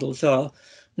global models are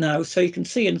now. So you can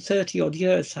see in 30-odd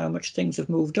years how much things have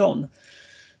moved on.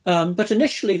 But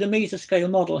initially, the mesoscale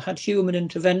model had human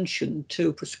intervention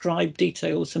to prescribe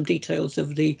some details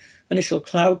of the initial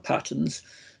cloud patterns.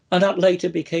 And that later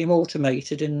became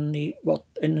automated in the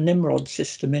Nimrod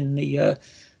system in the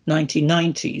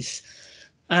 1990s.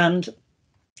 And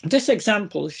this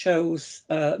example shows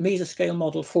a mesoscale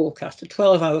model forecast, a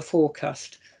 12-hour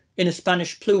forecast in a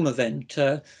Spanish plume event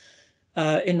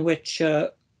in which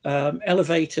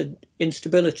elevated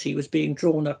instability was being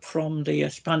drawn up from the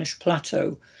Spanish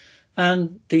plateau.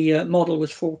 And the model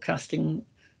was forecasting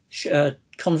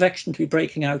convection to be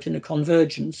breaking out in a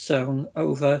convergence zone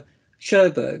over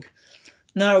Cherbourg.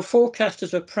 Now,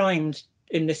 forecasters are primed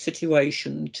in this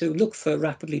situation to look for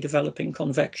rapidly developing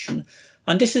convection,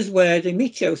 and this is where the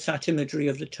meteosat imagery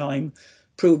of the time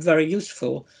proved very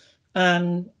useful.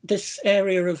 And this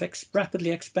area of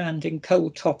rapidly expanding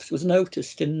cold tops was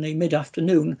noticed in the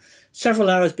mid-afternoon,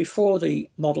 several hours before the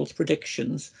model's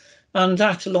predictions, and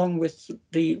that, along with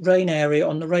the rain area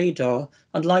on the radar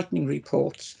and lightning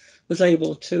reports, was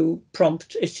able to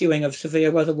prompt issuing of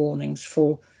severe weather warnings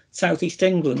for southeast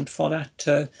England for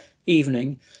that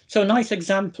evening. So a nice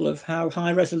example of how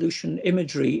high resolution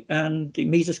imagery and the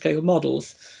mesoscale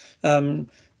models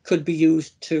could be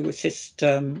used to assist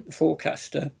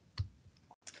forecaster.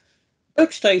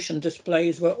 Workstation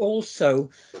displays were also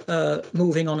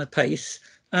moving on apace,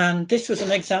 and this was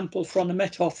an example from the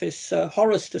Met Office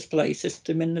Horus display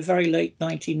system in the very late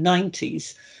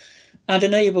 1990s, and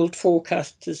enabled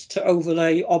forecasters to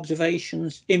overlay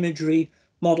observations, imagery,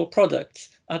 model products,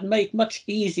 and make much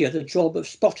easier the job of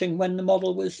spotting when the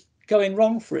model was going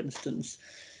wrong, for instance.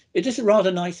 It is a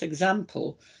rather nice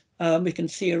example. We can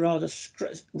see a rather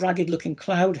ragged-looking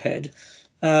cloud head.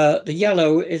 The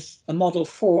yellow is a model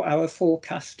for our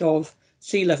forecast of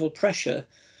sea level pressure.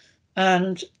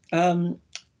 And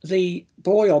the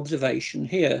buoy observation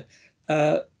here,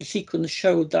 the sequence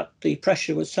showed that the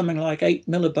pressure was something like 8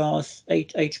 millibars,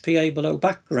 8 HPA below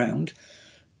background.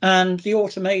 And the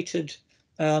automated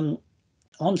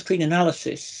on-screen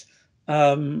analysis,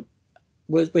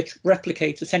 which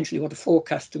replicates essentially what a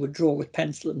forecaster would draw with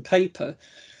pencil and paper,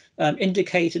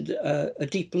 indicated a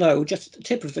deep low just at the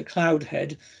tip of the cloud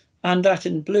head, and that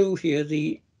in blue here,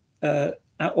 the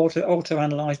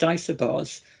auto-analysed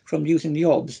isobars from using the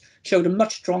OBS showed a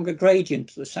much stronger gradient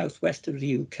to the southwest of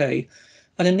the UK.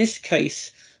 And in this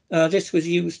case, this was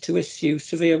used to issue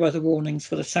severe weather warnings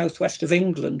for the southwest of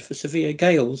England for severe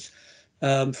gales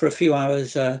for a few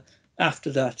hours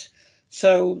after that.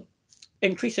 So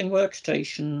increasing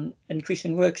workstation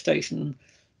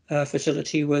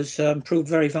facility was proved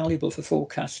very valuable for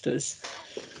forecasters.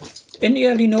 In the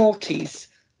early noughties,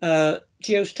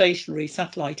 geostationary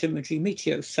satellite imagery,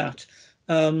 Meteosat,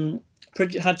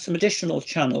 had some additional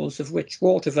channels, of which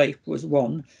water vapour was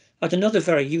one. And another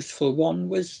very useful one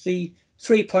was the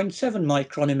 3.7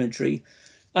 micron imagery.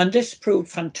 And this proved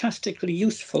fantastically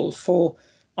useful for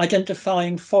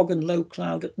identifying fog and low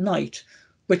cloud at night,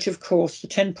 which of course the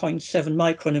 10.7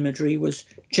 micron imagery was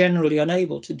generally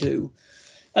unable to do.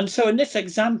 And so in this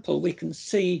example, we can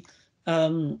see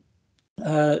in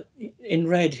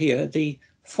red here, the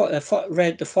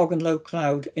fog and low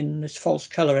cloud in this false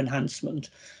color enhancement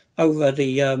over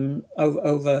the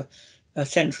over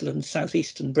central and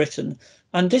southeastern Britain.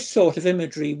 And this sort of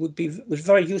imagery was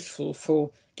very useful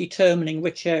for determining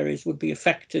which areas would be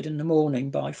affected in the morning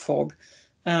by fog,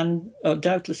 and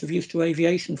doubtless of use to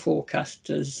aviation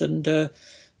forecasters and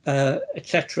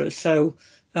etc. So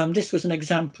this was an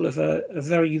example of a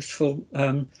very useful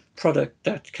product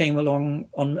that came along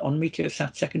on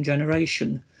Meteosat second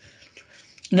generation.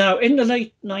 Now, in the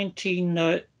late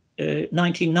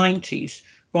 1990s,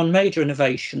 one major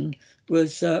innovation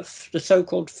was the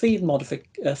so-called field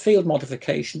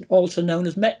modification, also known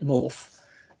as METMorph,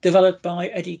 developed by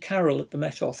Eddie Carroll at the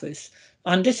Met Office.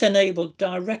 And this enabled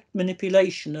direct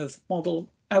manipulation of model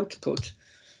output.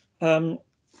 So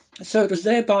it was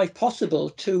thereby possible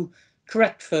to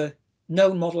correct for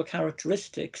known model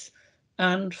characteristics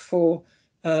and for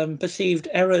perceived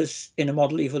errors in a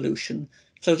model evolution.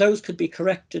 So those could be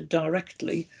corrected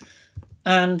directly.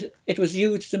 And it was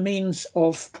used as a means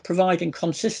of providing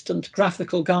consistent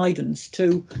graphical guidance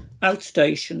to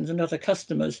outstations and other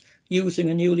customers using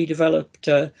a newly developed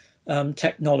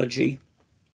technology.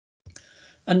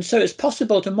 And so it's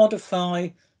possible to modify,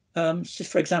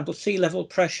 for example, sea level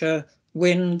pressure,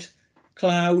 wind,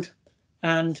 cloud,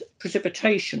 and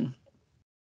precipitation.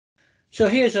 So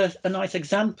here's a nice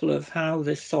example of how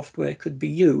this software could be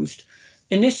used.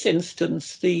 In this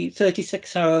instance, the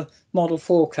 36-hour model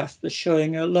forecast was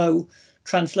showing a low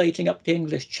translating up the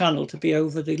English Channel to be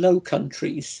over the Low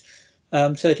Countries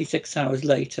 36 hours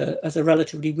later as a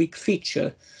relatively weak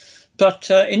feature. But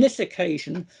in this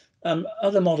occasion,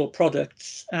 other model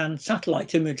products and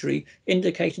satellite imagery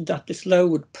indicated that this low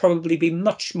would probably be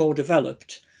much more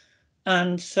developed.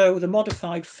 And so the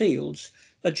modified fields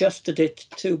adjusted it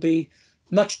to be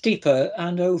much deeper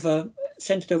and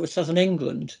centered over southern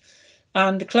England.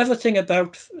 And the clever thing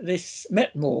about this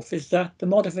METMorph is that the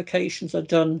modifications are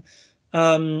done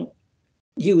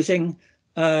using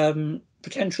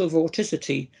potential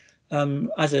vorticity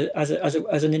as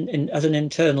an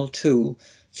internal tool.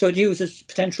 So it uses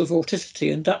potential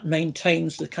vorticity, and that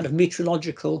maintains the kind of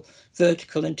meteorological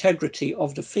vertical integrity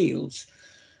of the fields.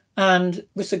 And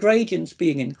with the gradients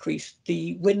being increased,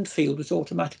 the wind field was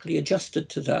automatically adjusted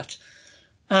to that.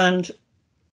 And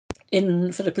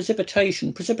for the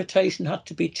precipitation had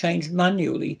to be changed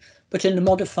manually, but in the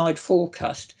modified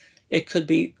forecast, it could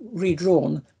be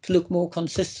redrawn to look more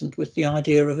consistent with the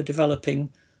idea of a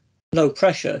developing low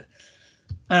pressure.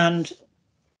 And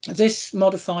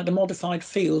the modified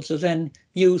fields are then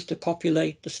used to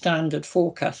populate the standard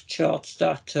forecast charts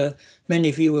that many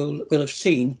of you will have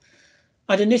seen.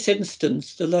 And in this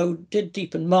instance, the load did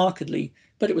deepen markedly,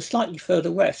 but it was slightly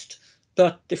further west.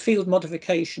 But the field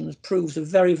modifications proves a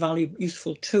very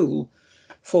useful tool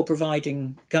for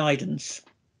providing guidance.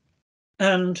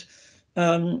 And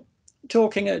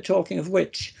talking of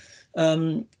which,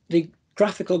 the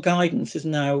graphical guidance is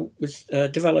now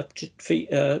developed,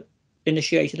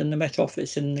 initiated in the Met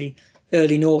Office in the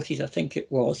early noughties, I think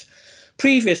it was.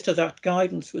 Previous to that,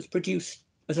 guidance was produced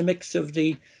as a mix of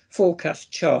the forecast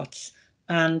charts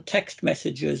and text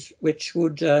messages, which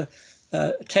would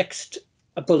text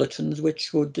bulletins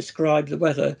which would describe the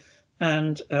weather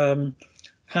and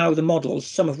how the models,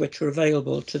 some of which were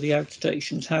available to the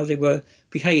outstations, how they were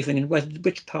behaving and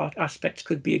which aspects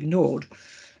could be ignored.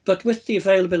 But with the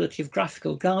availability of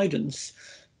graphical guidance,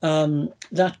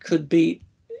 that could be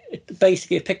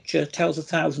basically a picture tells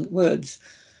 1,000 words.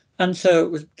 And so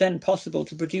it was then possible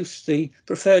to produce the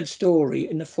preferred story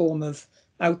in the form of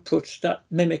outputs that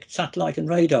mimicked satellite and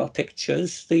radar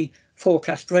pictures. The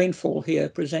forecast rainfall here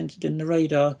presented in the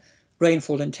radar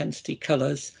rainfall intensity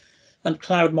colours, and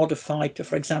cloud modified to,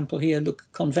 for example, here look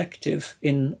convective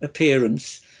in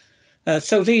appearance.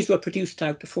 So these were produced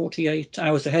out to 48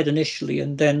 hours ahead initially,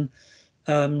 and then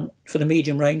for the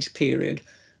medium range period.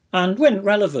 And when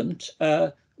relevant,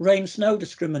 rain-snow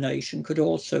discrimination could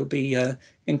also be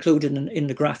included in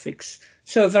the graphics.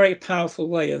 So a very powerful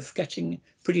way of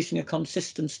producing a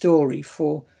consistent story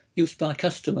for use by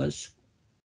customers.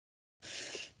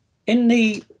 In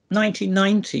the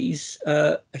 1990s,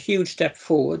 a huge step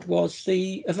forward was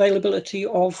the availability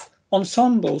of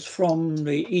ensembles from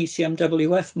the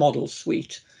ECMWF model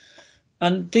suite.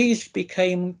 And these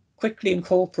became quickly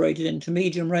incorporated into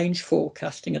medium range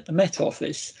forecasting at the Met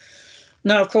Office.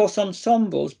 Now, of course,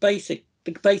 ensembles, the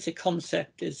basic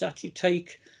concept is that you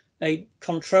take a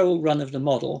control run of the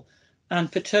model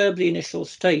and perturb the initial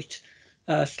state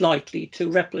slightly to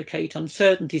replicate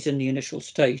uncertainties in the initial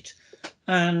state.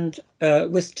 And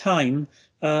with time,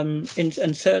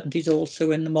 uncertainties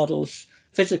also in the model's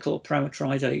physical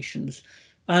parameterizations.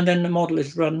 And then the model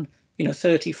is run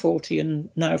 30, 40, and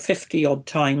now 50 odd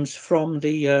times from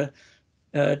the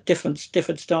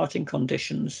different starting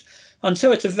conditions. And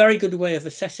so it's a very good way of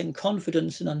assessing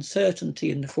confidence and uncertainty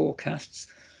in the forecasts,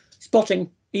 spotting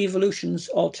evolutions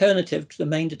alternative to the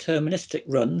main deterministic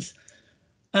runs,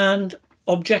 and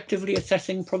objectively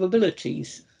assessing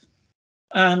probabilities,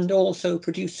 and also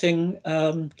producing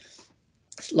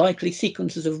likely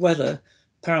sequences of weather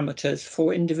parameters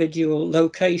for individual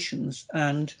locations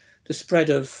and the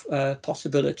spread of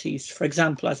possibilities, for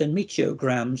example, as in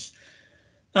meteograms.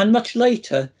 And much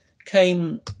later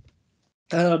came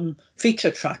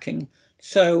feature tracking.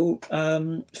 So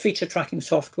feature tracking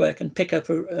software can pick up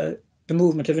the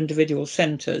movement of individual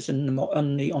centers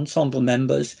on the ensemble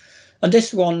members. And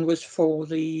this one was for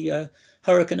the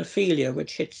Hurricane Ophelia,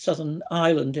 which hit Southern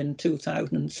Ireland in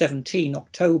 2017,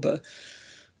 October.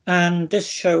 And this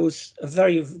shows a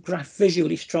very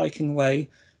visually striking way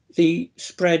the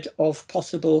spread of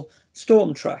possible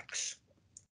storm tracks.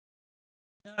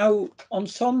 Now,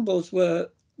 ensembles were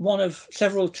one of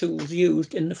several tools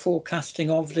used in the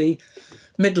forecasting of the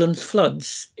Midlands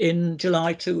floods in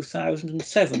July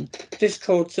 2007. This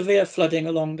caused severe flooding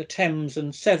along the Thames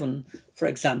and Severn, for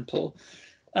example.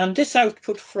 And this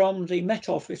output from the Met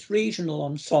Office regional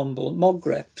ensemble,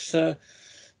 MOGREPS,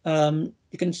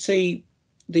 you can see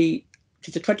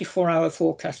it's a 24-hour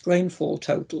forecast rainfall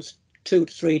totals 2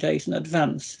 to 3 days in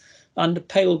advance. And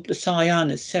the cyan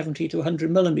is 70 to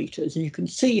 100 millimeters. And you can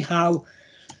see how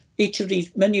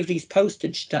many of these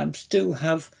postage stamps do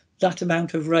have that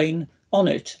amount of rain on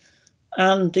it.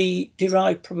 And the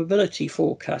derived probability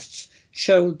forecasts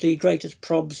showed the greatest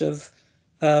probs of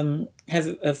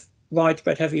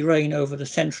widespread heavy rain over the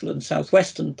central and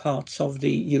southwestern parts of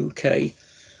the UK.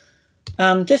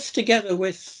 And this, together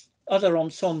with other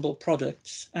ensemble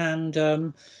products and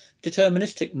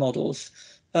deterministic models,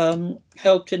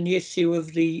 helped in the issue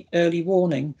of the early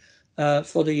warning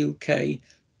for the UK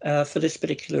for this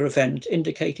particular event,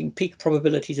 indicating peak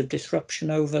probabilities of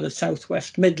disruption over the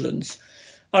southwest Midlands.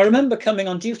 I remember coming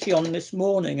on duty on this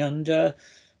morning and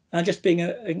just being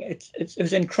it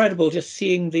was incredible just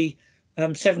seeing the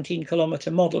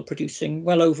 17-kilometre model producing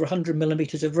well over 100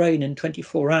 millimetres of rain in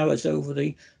 24 hours over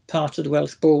the part of the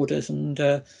Welsh borders and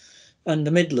the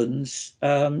Midlands.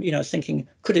 Thinking,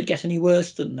 could it get any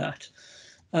worse than that?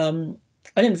 And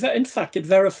in fact, it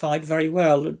verified very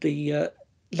well that the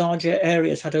larger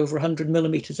areas had over 100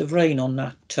 millimetres of rain on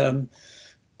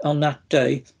that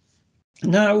day.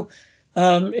 Now,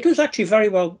 it was actually very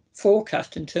well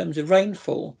forecast in terms of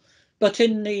rainfall. But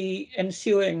in the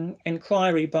ensuing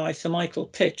inquiry by Sir Michael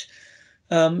Pitt,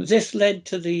 this led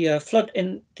to the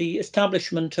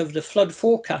establishment of the Flood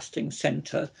Forecasting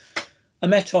Centre, a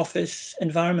Met Office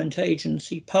Environment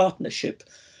Agency partnership.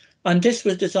 And this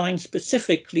was designed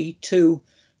specifically to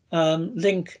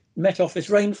link Met Office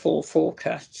rainfall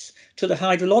forecasts to the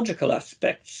hydrological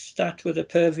aspects that were the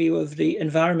purview of the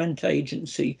Environment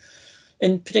Agency,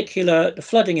 in particular the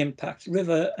flooding impacts,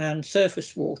 river and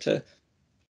surface water.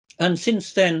 And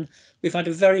since then,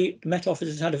 the Met Office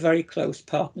has had a very close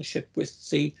partnership with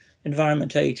the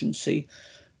Environment Agency.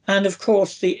 And of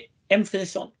course, the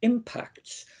emphasis on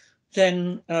impacts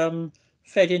then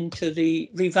fed into the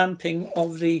revamping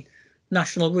of the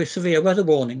National Severe Weather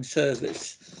Warning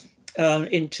Service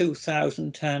in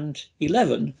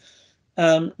 2011.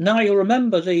 Now you'll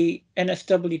remember the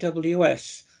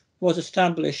NSWWS was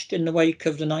established in the wake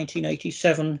of the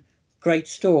 1987 Great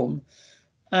Storm.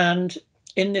 And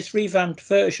in this revamped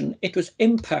version, it was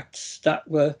impacts that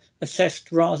were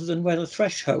assessed rather than weather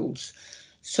thresholds.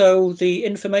 So the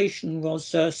information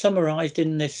was summarised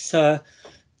in this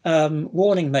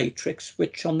warning matrix,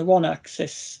 which on the one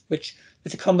axis, which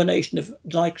is a combination of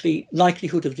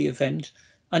likelihood of the event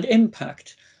and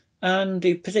impact, and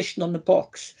the position on the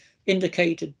box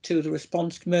indicated to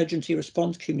the emergency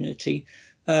response community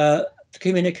to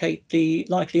communicate the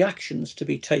likely actions to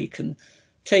be taken,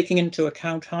 taking into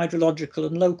account hydrological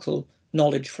and local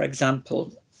knowledge, for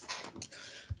example.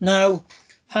 Now,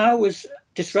 how was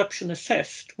disruption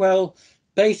assessed? Well,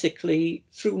 basically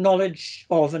through knowledge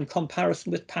of and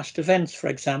comparison with past events, for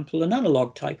example, an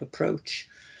analog type approach,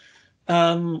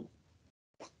 and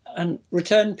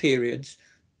return periods.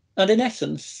 And in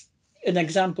essence, an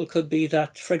example could be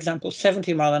that, for example,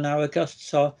 70-mile-an-hour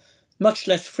gusts are much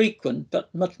less frequent,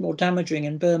 but much more damaging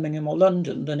in Birmingham or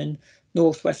London than in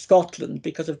northwest Scotland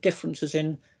because of differences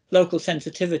in local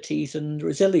sensitivities and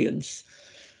resilience.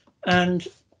 And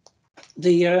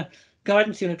the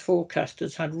Guidance Unit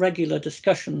forecasters had regular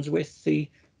discussions with the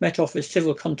Met Office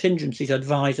civil contingencies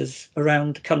advisors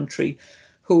around the country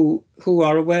who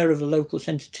are aware of the local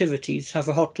sensitivities, have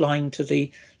a hotline to the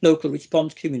local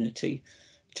response community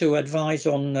to advise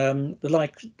on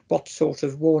what sort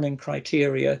of warning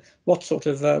criteria, what sort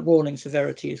of warning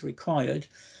severity is required.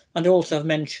 And also have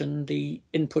mentioned the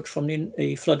input from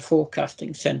the Flood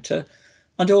Forecasting Centre,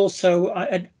 and also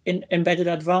embedded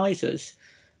advisors.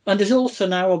 And there's also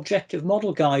now objective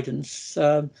model guidance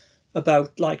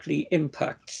about likely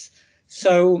impacts.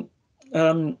 So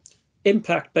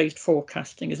impact-based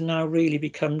forecasting has now really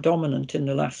become dominant in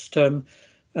the last 10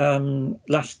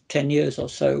 years or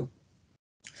so.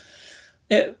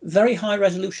 Very high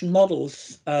resolution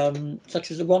models, such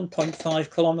as the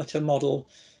 1.5 kilometre model,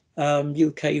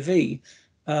 UKV,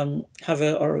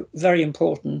 are a very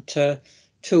important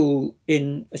tool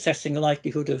in assessing the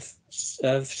likelihood of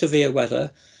severe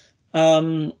weather.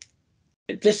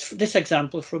 This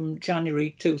example from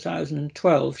January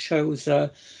 2012 shows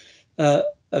a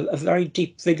very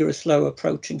deep, vigorous low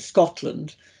approaching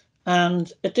Scotland.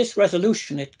 And at this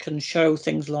resolution, it can show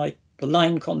things like the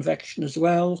line convection as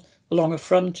well along a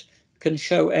front, can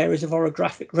show areas of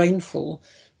orographic rainfall.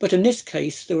 But in this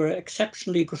case, there were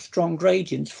exceptionally strong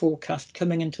gradients forecast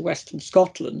coming into Western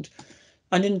Scotland.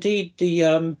 And indeed,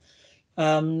 the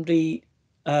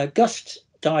gust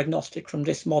diagnostic from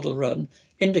this model run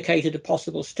indicated a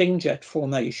possible sting jet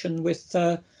formation with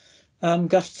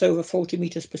gusts over 40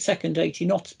 meters per second, 80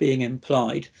 knots being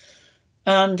implied.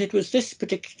 And it was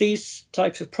these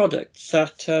types of products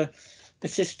that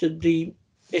assisted the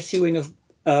issuing of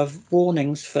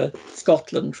warnings for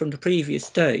Scotland from the previous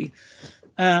day.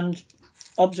 And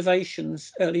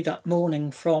observations early that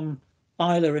morning from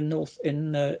Islay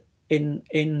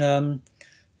in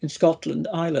Scotland,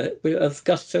 Islay, of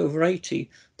gusts over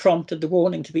 80, prompted the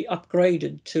warning to be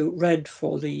upgraded to red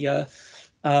for the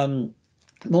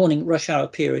morning rush hour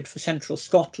period for central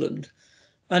Scotland.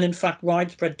 And in fact,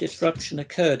 widespread disruption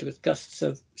occurred with gusts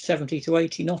of 70 to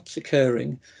 80 knots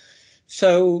occurring.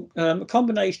 So a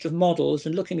combination of models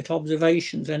and looking at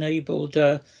observations enabled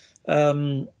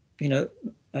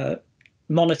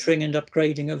monitoring and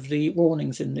upgrading of the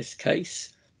warnings in this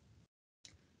case.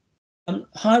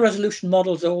 High resolution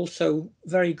models are also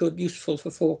very good, useful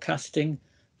for forecasting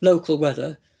local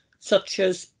weather, such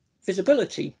as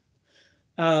visibility.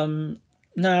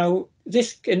 Now,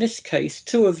 in this case,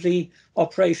 two of the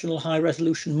operational high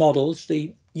resolution models,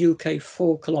 the UK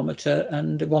 4 kilometre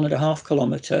and 1.5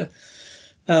 kilometre,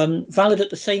 valid at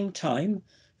the same time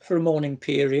for a morning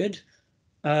period.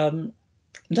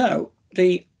 Now,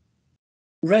 the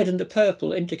red and the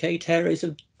purple indicate areas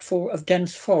of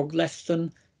dense fog less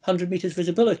than 100 meters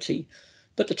visibility.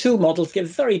 But the two models give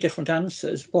very different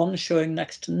answers, one showing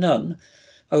next to none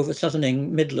over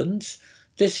southern Midlands,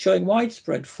 this showing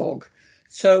widespread fog.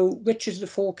 So which is the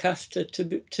forecaster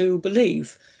to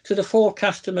believe? So the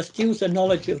forecaster must use their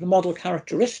knowledge of the model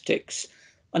characteristics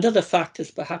and other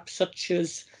factors, perhaps such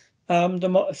as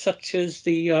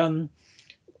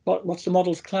what's the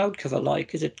model's cloud cover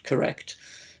like? Is it correct?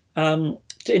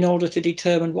 In order to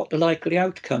determine what the likely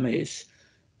outcome is.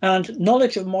 And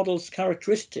knowledge of models'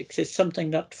 characteristics is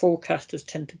something that forecasters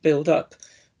tend to build up.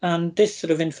 And this sort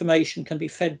of information can be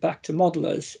fed back to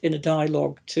modelers in a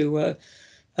dialogue to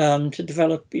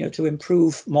develop, to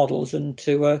improve models and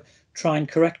to try and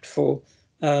correct for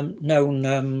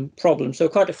known problems. So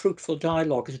quite a fruitful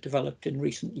dialogue has developed in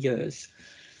recent years.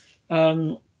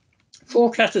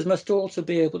 Forecasters must also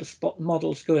be able to spot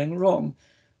models going wrong.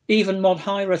 Even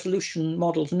high-resolution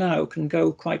models now can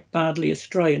go quite badly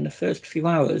astray in the first few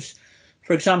hours.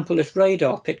 For example, this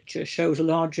radar picture shows a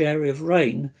large area of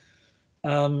rain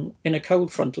in a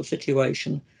cold frontal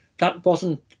situation that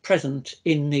wasn't present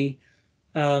in the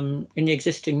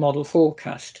existing model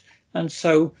forecast. And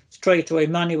so straight away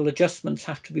manual adjustments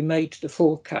have to be made to the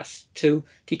forecast to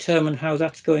determine how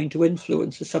that's going to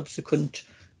influence the subsequent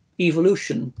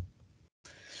evolution.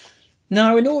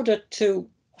 Now, in order to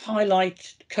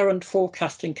highlight current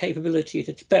forecasting capability at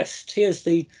its best, here's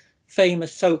the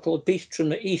famous so-called beast from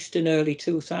the east in early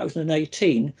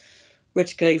 2018,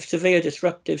 which gave severe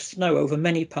disruptive snow over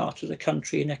many parts of the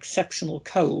country in exceptional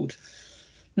cold.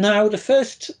 Now, the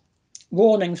first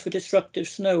warnings for disruptive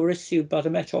snow were issued by the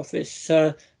Met Office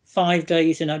 5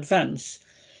 days in advance,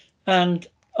 and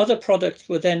other products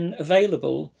were then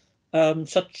available,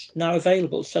 such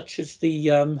as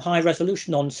the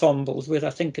high-resolution ensembles with, I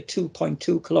think, a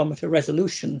 2.2 kilometer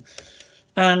resolution.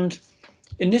 And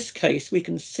in this case, we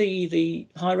can see the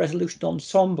high-resolution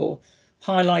ensemble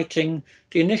highlighting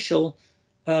the initial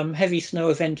heavy snow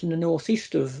event in the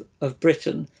northeast of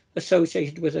Britain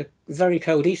associated with a very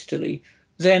cold easterly,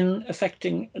 then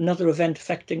another event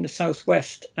affecting the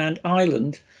southwest and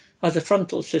Ireland as a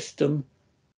frontal system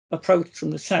approached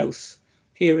from the south.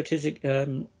 Here it is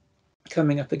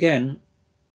coming up again.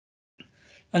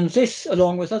 And this,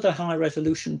 along with other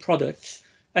high-resolution products,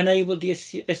 enabled the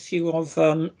issue of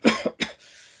an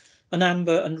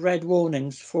amber and red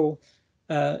warnings for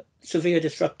severe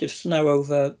disruptive snow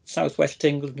over southwest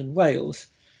England and Wales.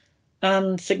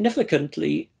 And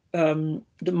significantly, the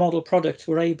model products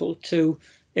were able to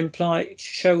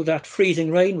show that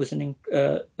freezing rain was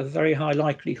a very high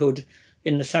likelihood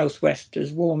in the southwest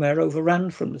as warm air overran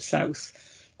from the south.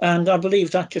 And I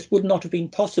believe that just would not have been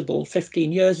possible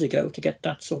 15 years ago to get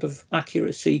that sort of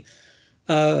accuracy,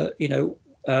 in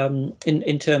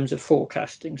terms of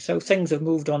forecasting. So things have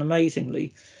moved on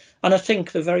amazingly. And I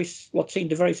think what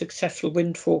seemed a very successful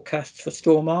wind forecasts for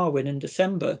Storm Arwen in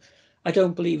December, I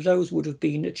don't believe those would have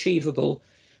been achievable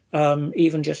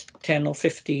even just 10 or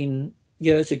 15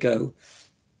 years ago.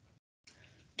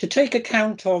 To take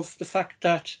account of the fact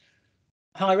that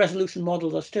high-resolution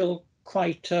models are still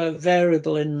quite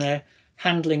variable in their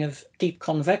handling of deep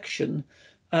convection,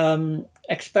 the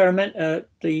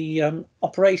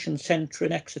operations centre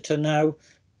in Exeter now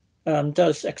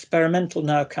does experimental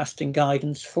nowcasting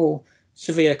guidance for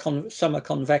severe summer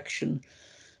convection.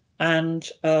 And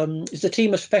the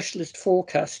team of specialist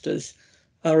forecasters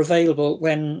are available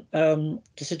when the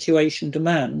situation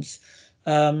demands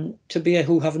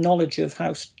who have knowledge of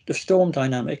the storm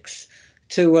dynamics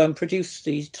to produce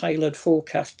these tailored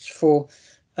forecasts for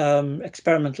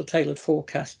experimental tailored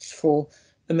forecasts for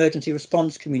emergency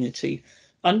response community,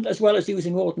 and as well as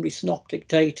using ordinary synoptic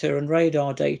data and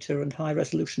radar data and high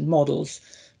resolution models,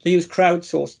 they use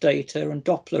crowdsourced data and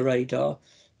Doppler radar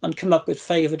and come up with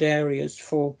favoured areas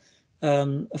for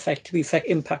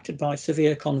impacted by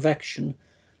severe convection.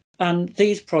 And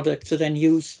these products are then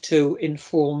used to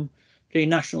inform the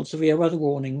National Severe Weather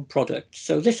Warning product.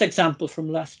 So this example from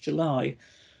last July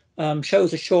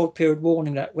shows a short period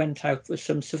warning that went out with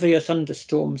some severe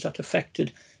thunderstorms that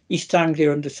affected East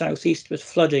Anglia and the southeast with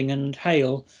flooding and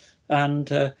hail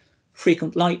and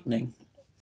frequent lightning.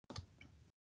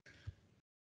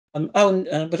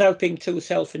 Without being too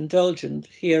self-indulgent,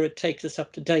 here it takes us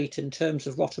up to date in terms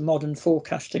of what a modern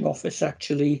forecasting office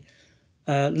actually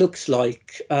looks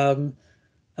like.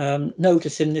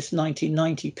 Notice in this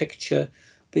 1990 picture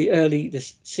the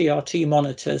CRT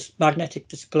monitors, magnetic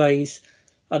displays,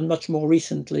 and much more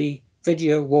recently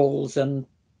video walls and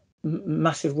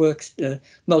massive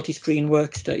multi-screen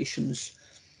workstations.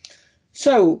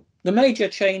 So the major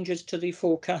changes to the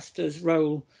forecaster's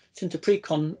role since the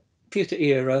pre-computer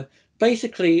era,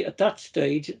 basically at that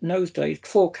stage, in those days,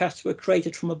 forecasts were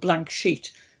created from a blank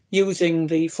sheet using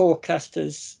the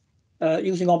forecasters,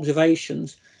 using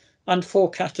observations and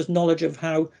forecasters' knowledge of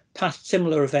how past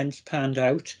similar events panned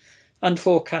out, and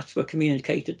forecasts were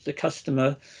communicated to the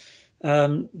customer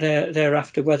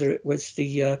thereafter, whether it was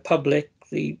the public,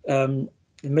 the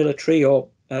military, or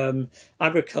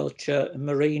agriculture,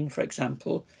 marine, for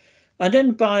example. And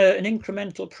then by an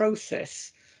incremental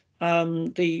process,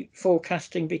 the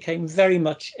forecasting became very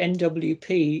much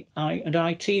NWP and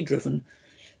IT driven.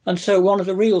 And so one of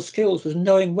the real skills was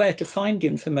knowing where to find the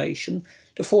information,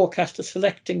 the forecaster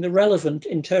selecting the relevant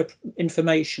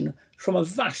information from a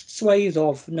vast swathe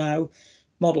of now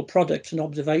model products and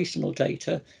observational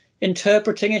data,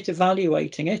 interpreting it,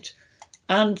 evaluating it,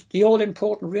 and the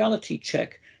all-important reality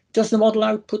check. Does the model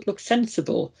output look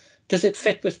sensible? Does it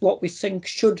fit with what we think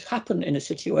should happen in a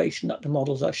situation that the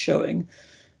models are showing?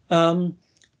 How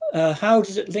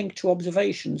does it link to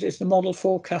observations? Is the model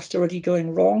forecast already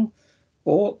going wrong?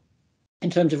 Or,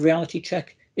 in terms of reality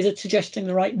check, is it suggesting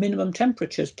the right minimum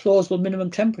temperatures, plausible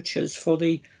minimum temperatures for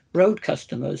the road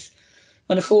customers?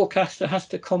 And a forecaster has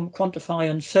to quantify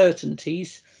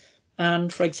uncertainties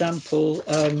and, for example,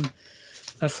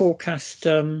 forecast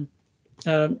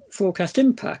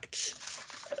impacts.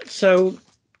 So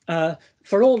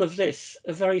for all of this,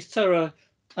 a very thorough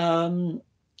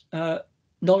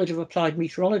knowledge of applied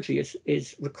meteorology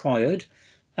is required,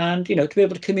 and to be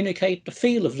able to communicate the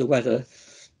feel of the weather.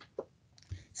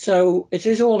 So it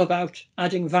is all about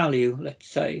adding value, let's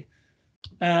say,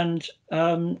 and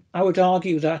I would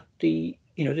argue that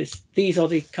these are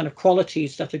the kind of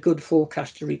qualities that a good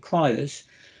forecaster requires.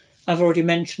 I've already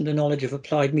mentioned the knowledge of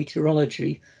applied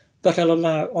meteorology, but I'll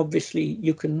allow, obviously,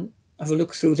 you can have a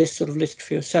look through this sort of list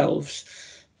for yourselves.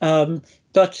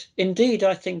 But indeed,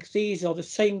 I think these are the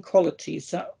same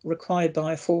qualities that are required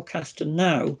by a forecaster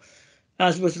now,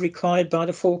 as was required by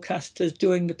the forecasters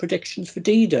doing the predictions for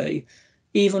D-Day,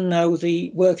 even though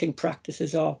the working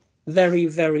practices are very,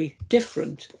 very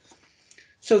different.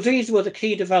 So these were the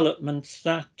key developments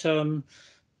that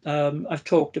I've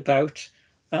talked about.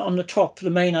 On the top,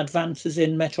 the main advances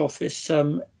in Met Office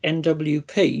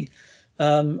NWP.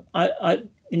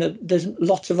 There's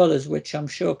lots of others which I'm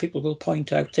sure people will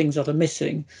point out things that are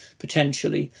missing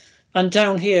potentially. And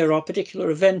down here are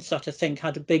particular events that I think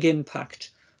had a big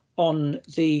impact on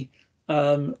the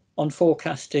on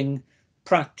forecasting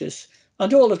practice.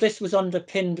 And all of this was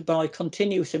underpinned by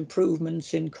continuous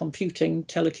improvements in computing,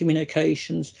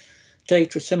 telecommunications,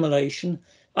 data assimilation,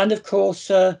 and of course,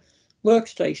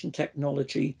 workstation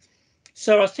technology.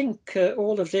 So I think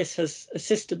all of this has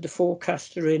assisted the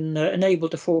forecaster in,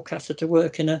 enabled the forecaster to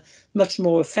work in a much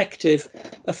more effective,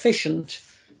 efficient,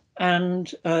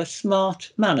 and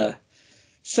smart manner.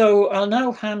 So I'll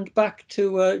now hand back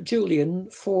to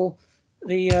Julian for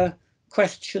the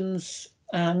questions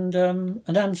and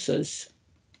answers.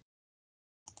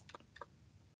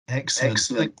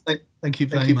 Excellent. Thank you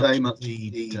very much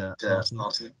indeed,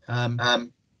 Martin.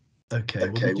 Okay,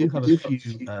 well, we do have a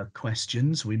few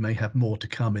questions. We may have more to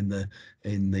come in the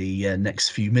next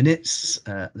few minutes.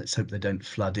 Let's hope they don't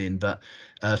flood in. But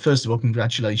first of all,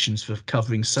 congratulations for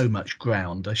covering so much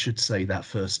ground. I should say that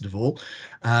first of all.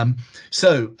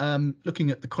 So looking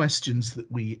at the questions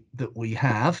that we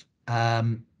have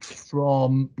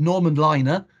from Norman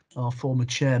Liner, our former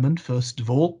chairman, first of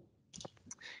all.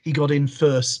 He got in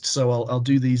first, so I'll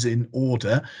do these in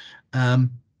order.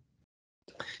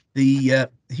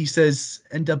 He says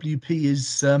NWP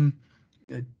is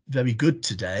very good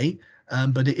today,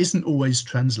 but it isn't always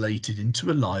translated into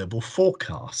reliable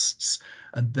forecasts.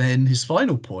 And then his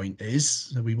final point is,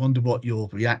 so we wonder what your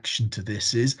reaction to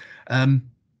this is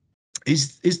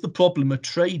the problem a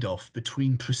trade-off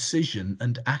between precision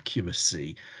and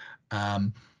accuracy?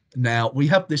 Now, we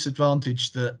have this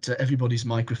advantage that everybody's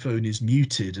microphone is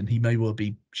muted, and he may well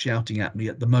be shouting at me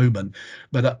at the moment.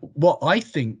 But what I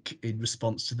think in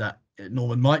response to that,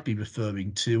 Norman might be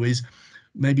referring to is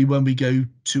maybe when we go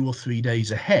 2 or 3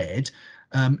 days ahead,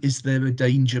 is there a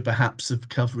danger perhaps of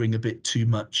covering a bit too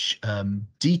much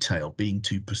detail, being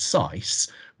too precise,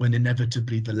 when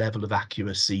inevitably the level of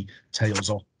accuracy tails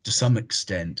off to some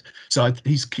extent? So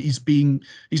he's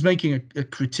making a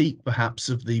critique perhaps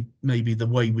of maybe the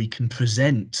way we can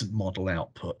present model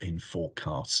output in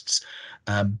forecasts.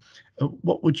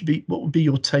 What would be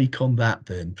your take on that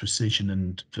then, precision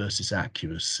and versus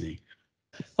accuracy?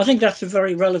 I think that's a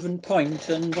very relevant point,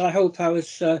 and I hope I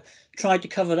was tried to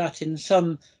cover that in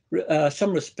some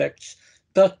respects.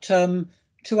 But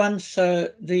to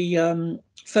answer the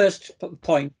first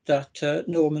point that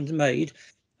Norman's made,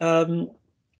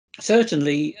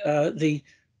 certainly the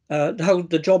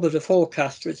job of the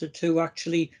forecaster is to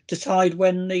actually decide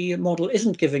when the model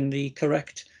isn't giving the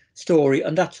correct story,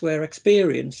 and that's where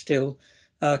experience still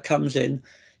comes in.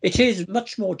 It is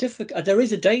much more difficult. There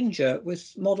is a danger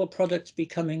with model products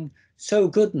becoming so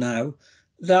good now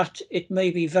that it may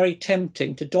be very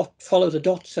tempting to follow the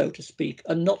dot, so to speak,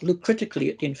 and not look critically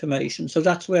at the information. So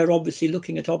that's where obviously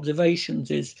looking at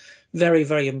observations is very,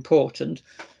 very important.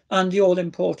 And the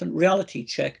all-important reality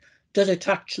check, does it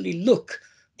actually look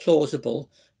plausible?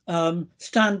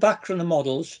 Stand back from the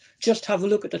models, just have a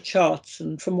look at the charts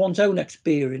and from one's own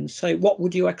experience, say, what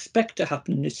would you expect to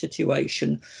happen in this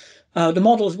situation? The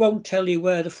models won't tell you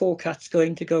where the forecast's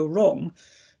going to go wrong.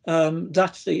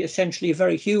 That's essentially a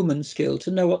very human skill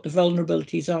to know what the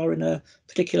vulnerabilities are in a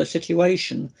particular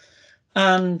situation.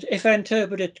 And if I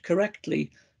interpret it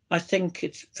correctly, I think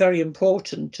it's very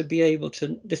important to be able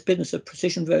to, this business of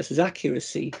precision versus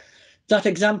accuracy, that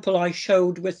example I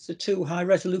showed with the two high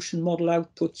resolution model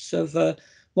outputs of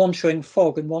one showing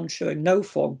fog and one showing no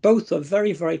fog, both are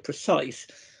very, very precise,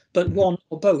 but one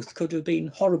or both could have been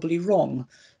horribly wrong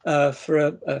for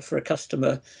a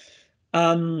customer.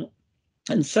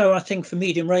 And so I think for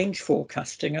medium range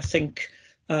forecasting, I think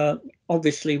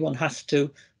obviously one has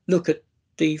to look at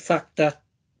the fact that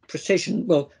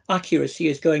accuracy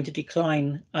is going to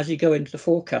decline as you go into the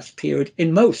forecast period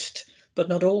in most, but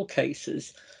not all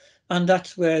cases. And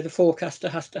that's where the forecaster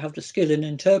has to have the skill in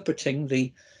interpreting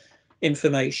the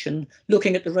information,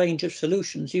 looking at the range of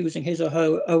solutions, using his or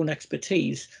her own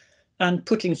expertise, and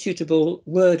putting suitable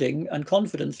wording and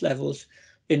confidence levels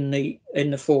in the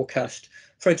forecast.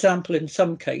 For example, in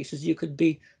some cases, you could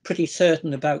be pretty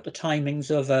certain about the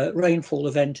timings of a rainfall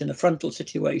event in a frontal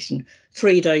situation.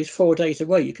 3 days, 4 days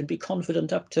away, you can be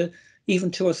confident up to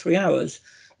even 2 or 3 hours.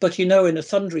 But in a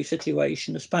thundery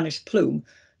situation, a Spanish plume,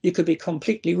 you could be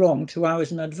completely wrong 2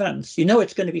 hours in advance.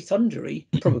 It's going to be thundery,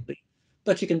 probably,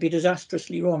 but you can be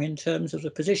disastrously wrong in terms of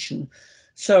the position.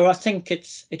 So I think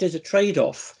it is a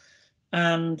trade-off.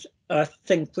 And I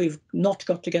think we've not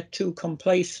got to get too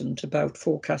complacent about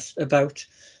forecasts, about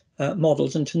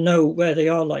models, and to know where they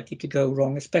are likely to go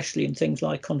wrong, especially in things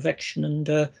like convection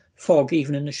and fog,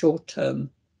 even in the short term.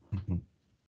 Mm-hmm.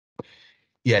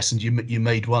 Yes, and you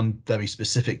made one very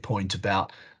specific point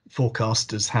about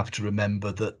forecasters have to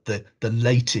remember that the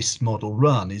latest model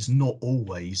run is not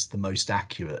always the most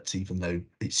accurate, even though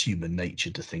it's human nature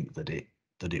to think that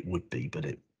it would be, but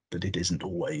it isn't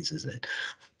always, is it?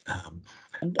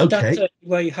 And Okay. that's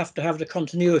where you have to have the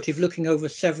continuity of looking over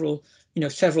several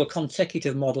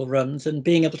consecutive model runs and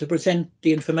being able to present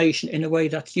the information in a way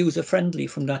that's user friendly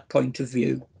from that point of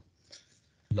view.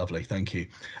 Lovely, thank you.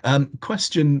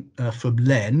 Question from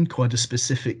Len, quite a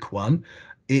specific one.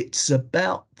 It's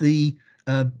about the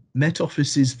Met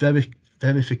Office's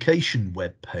verification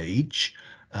web page,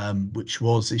 which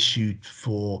was issued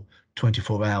for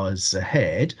 24 hours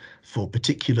ahead for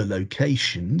particular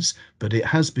locations, but it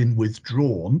has been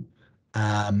withdrawn.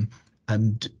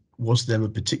 And was there a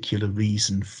particular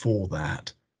reason for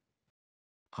that?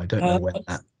 I don't know when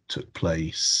that took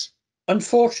place.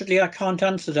 Unfortunately, I can't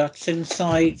answer that since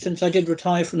I did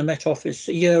retire from the Met Office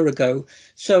a year ago.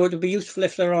 So it would be useful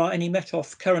if there are any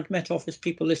current Met Office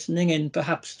people listening in,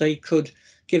 perhaps they could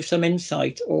give some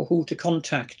insight or who to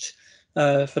contact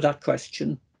for that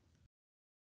question.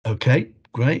 Okay,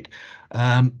 great.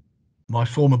 My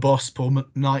former boss, Paul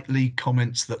Knightley,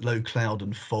 comments that low cloud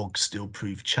and fog still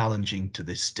prove challenging to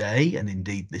this day, and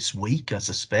indeed this week, I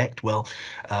suspect. Well,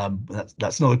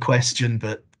 that's not a question,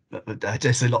 but I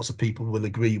dare say lots of people will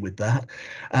agree with that.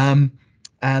 And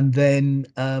then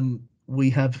we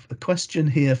have a question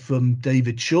here from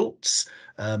David Schultz.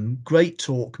 Great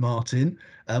talk, Martin.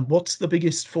 What's the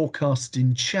biggest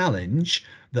forecasting challenge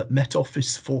that Met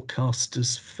Office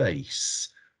forecasters face?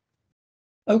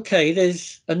 Okay,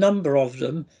 there's a number of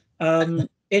them. One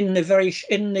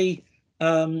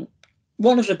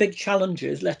of the big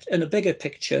challenges, in a bigger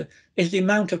picture, is the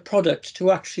amount of product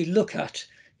to actually look at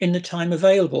in the time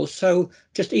available. So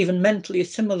just even mentally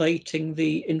assimilating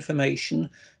the information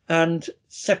and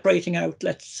separating out,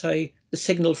 let's say, the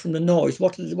signal from the noise.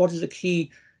 What is the key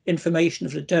information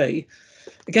of the day?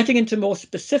 Getting into more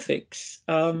specifics,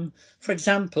 for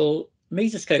example,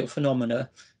 mesoscale phenomena.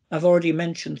 I've already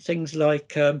mentioned things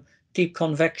like deep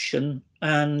convection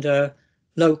and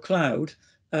low cloud.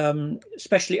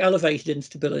 Especially elevated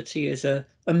instability is a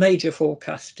major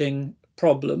forecasting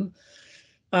problem.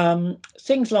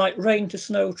 Things like rain to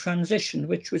snow transition,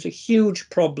 which was a huge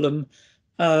problem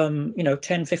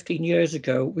 10, 15 years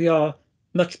ago. We are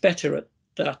much better at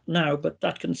that now, but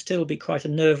that can still be quite a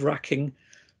nerve-wracking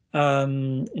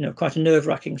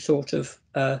sort of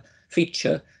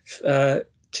feature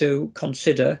to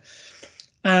consider.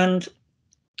 And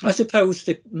I suppose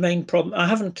the main problem,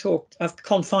 I've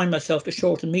confined myself to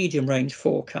short and medium range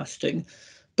forecasting,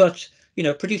 but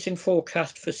producing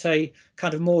forecast for, say,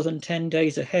 kind of more than 10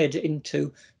 days ahead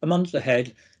into a month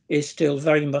ahead is still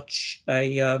very much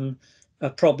a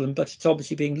problem, but it's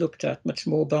obviously being looked at much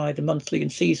more by the monthly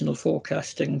and seasonal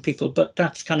forecasting people. But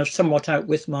that's kind of somewhat out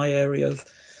with my area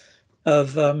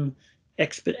of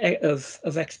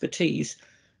expertise,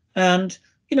 and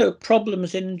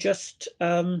problems in just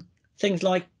things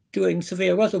like doing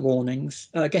severe weather warnings,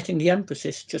 getting the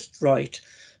emphasis just right,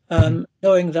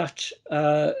 knowing that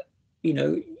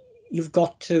you've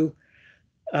got to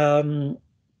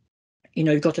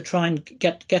you've got to try and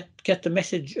get the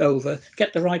message over,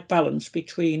 get the right balance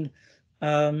between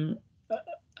getting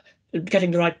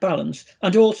the right balance,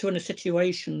 and also in the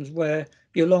situations where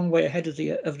you're a long way ahead of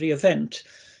the event.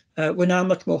 We're now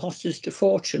much more hostage to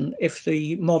fortune if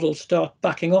the models start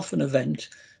backing off an event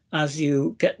as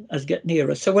get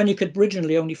nearer. So when you could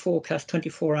originally only forecast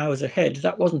 24 hours ahead,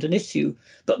 that wasn't an issue.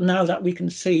 But now that we can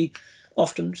see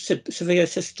often severe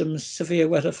systems, severe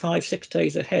weather 5-6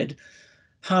 days ahead,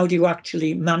 how do you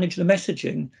actually manage the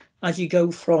messaging as you go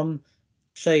from,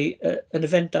 say, an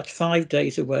event that's 5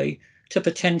 days away to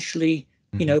potentially,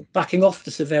 backing off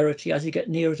the severity as you get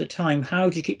nearer the time? How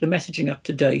do you keep the messaging up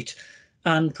to date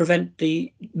and prevent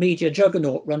the media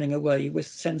juggernaut running away with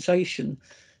sensation?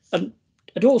 And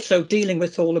also dealing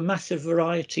with all the massive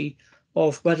variety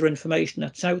of weather information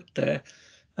that's out there,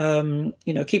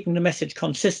 keeping the message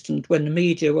consistent when the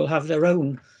media will have their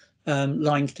own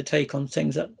lines to take on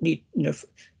things that need,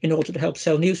 in order to help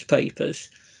sell newspapers.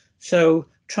 So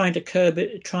trying to curb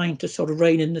it, trying to sort of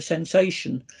rein in the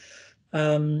sensation.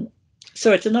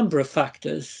 So it's a number of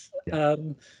factors. Yeah.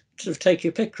 Sort of take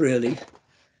your pick, really.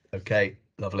 Okay,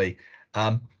 lovely.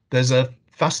 There's a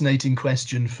fascinating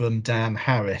question from Dan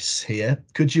Harris here.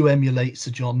 Could you emulate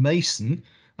Sir John Mason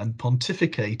and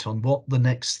pontificate on what the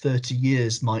next 30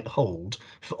 years might hold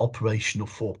for operational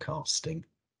forecasting?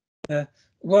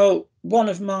 Well, one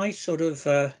of my sort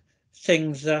of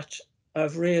things that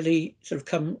I've really sort of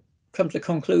come to the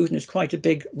conclusion is quite a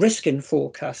big risk in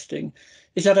forecasting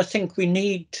is that I think we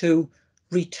need to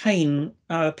retain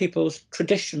people's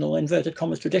traditional, inverted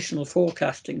commas, traditional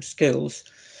forecasting skills,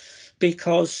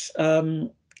 because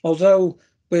although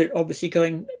we're obviously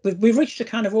we've reached a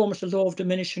kind of almost a law of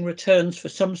diminishing returns for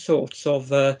some sorts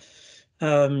of,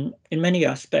 in many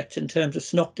aspects, in terms of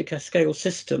synoptic scale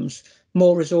systems.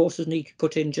 More resources need to be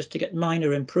put in just to get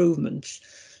minor improvements.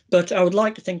 But I would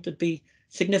like to think there'd be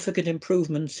significant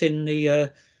improvements in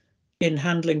the in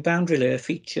handling boundary layer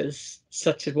features,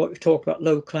 such as what we've talked about,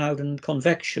 low cloud and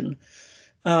convection.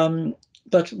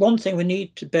 But one thing we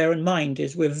need to bear in mind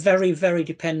is we're very, very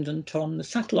dependent on the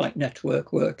satellite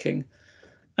network working.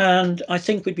 And I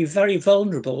think we'd be very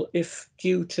vulnerable if,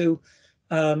 due to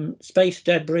space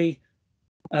debris,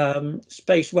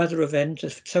 space weather event,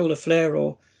 a solar flare,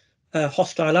 or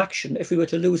hostile action, if we were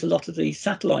to lose a lot of the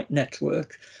satellite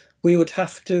network, we would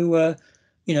have to,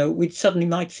 we'd suddenly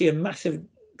might see a massive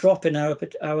drop in our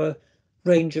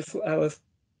range of our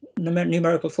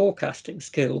numerical forecasting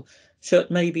skill. So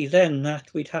it may be then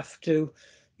that we'd have to,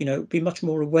 be much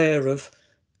more aware of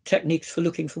techniques for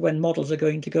looking for when models are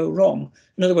going to go wrong.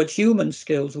 In other words, human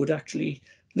skills would actually,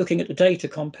 looking at the data,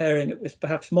 comparing it with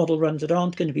perhaps model runs that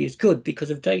aren't going to be as good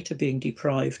because of data being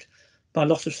deprived by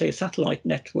loss of, say, a satellite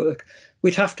network.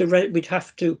 We'd have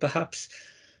to perhaps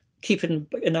keep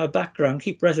in our background,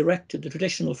 keep resurrected the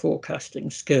traditional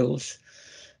forecasting skills.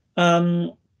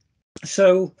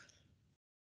 So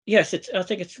yes, I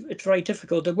think it's very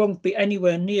difficult. There won't be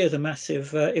anywhere near the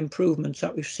massive improvements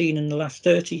that we've seen in the last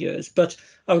 30 years. But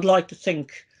I would like to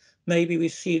think maybe we'll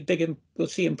see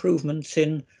improvements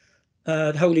in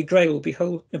the Holy Grail will be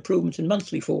improvements in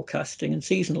monthly forecasting and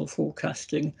seasonal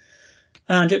forecasting.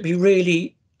 And it'd be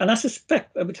really, and I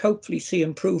suspect I would hopefully see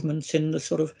improvements in the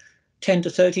sort of 10 to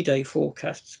 30 day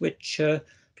forecasts, which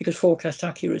because forecast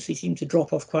accuracy seems to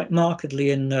drop off quite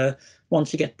markedly in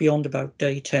once you get beyond about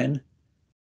day 10.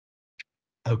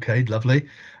 Okay, lovely.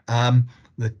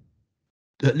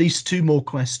 At least two more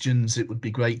questions it would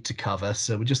be great to cover,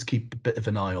 so we'll just keep a bit of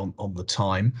an eye on the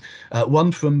time.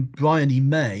 One from Brian E.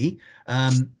 May.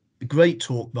 Great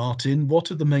talk, Martin.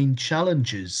 What are the main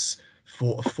challenges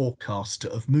for a forecaster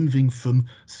of moving from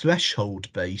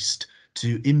threshold-based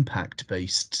to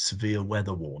impact-based severe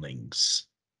weather warnings?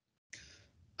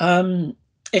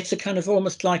 It's a kind of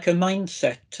almost like a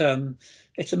mindset.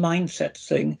 It's a mindset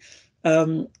thing. I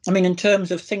mean, in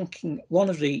terms of thinking, one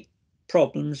of the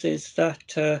problems is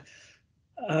that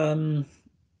in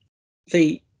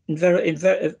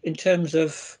terms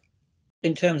of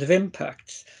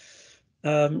impacts,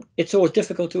 it's always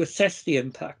difficult to assess the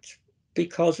impact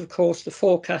because, of course, the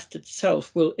forecast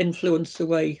itself will influence the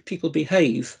way people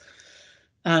behave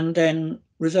and then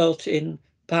result in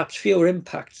perhaps fewer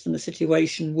impacts than the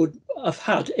situation would have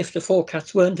had if the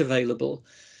forecasts weren't available.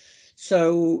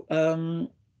 So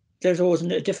there's always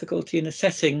a difficulty in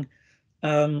assessing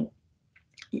in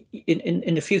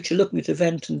the future, looking at the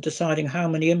event and deciding how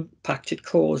many impacts it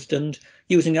caused and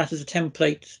using that as a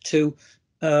template to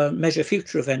measure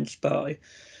future events by.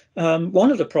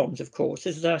 One of the problems, of course,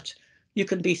 is that you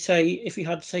can be, say, if you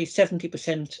had, say,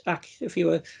 70%, if you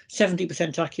were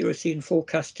 70% accuracy in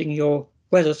forecasting your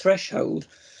weather threshold,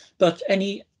 but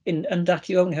and that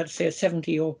you only had, say, a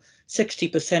 70 or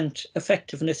 60%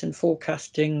 effectiveness in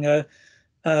forecasting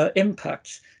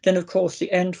impacts, then of course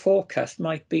the end forecast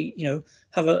might be,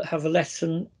 have a less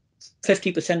than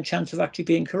 50% chance of actually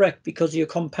being correct because you're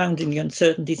compounding the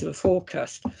uncertainties of a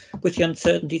forecast with the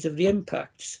uncertainties of the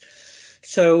impacts.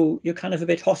 So you're kind of a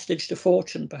bit hostage to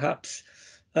fortune, perhaps,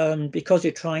 because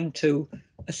you're trying to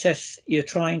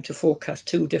forecast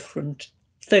two different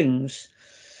things.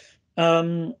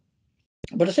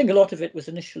 But I think a lot of it was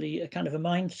initially a kind of a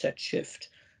mindset shift,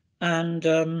 and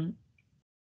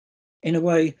in a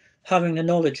way, having the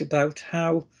knowledge about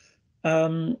how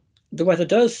the weather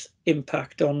does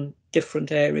impact on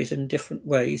different areas in different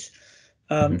ways.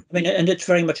 I mean, and it's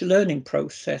very much a learning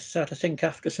process that I think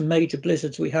after some major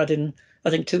blizzards we had in, I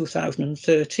think,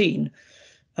 2013,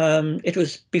 it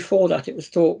was before that it was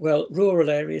thought, well, rural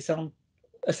areas aren't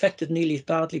affected nearly as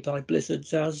badly by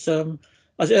blizzards as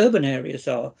urban areas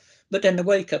are. But then the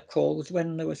wake-up call was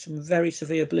when there were some very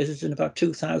severe blizzards in about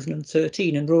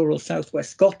 2013 in rural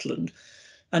southwest Scotland,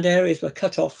 and areas were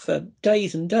cut off for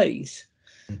days and days.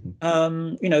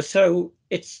 So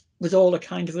it was all a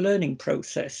kind of a learning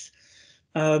process.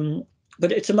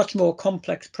 But it's a much more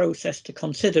complex process to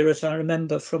consider, as I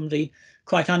remember from the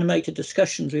quite animated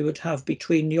discussions we would have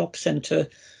between the op centre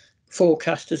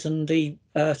forecasters and the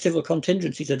civil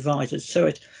contingencies advisors. So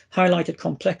it highlighted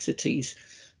complexities.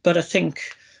 But I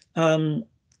think in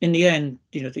the end,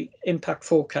 the impact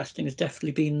forecasting has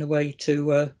definitely been the way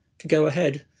to go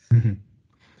ahead.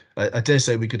 I dare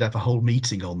say we could have a whole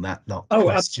meeting on that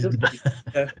question. Absolutely.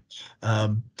 Yeah.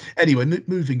 Anyway,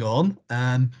 moving on.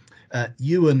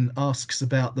 Ewan asks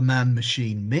about the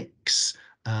man-machine mix.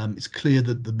 It's clear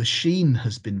that the machine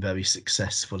has been very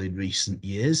successful in recent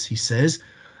years, he says.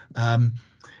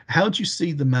 How do you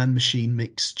see the man-machine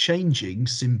mix changing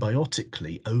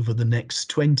symbiotically over the next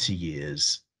 20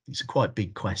 years? These are quite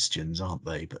big questions, aren't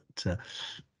they? But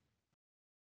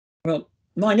well,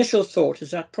 my initial thought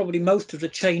is that probably most of the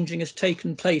changing has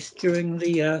taken place during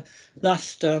the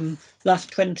last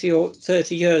 20 or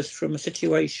 30 years, from a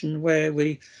situation where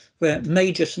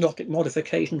major synoptic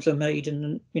modifications are made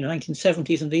in the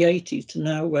 1970s and the 80s to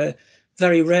now, where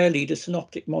very rarely do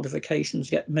synoptic modifications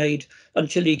get made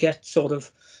until you get sort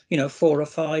of 4 or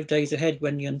 5 days ahead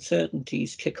when the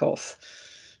uncertainties kick off.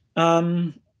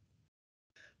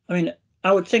 I mean,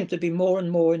 I would think there'd be more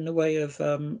and more in the way of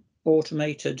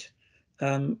automated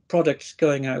products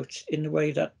going out in the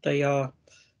way that they are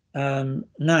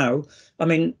now. I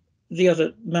mean, the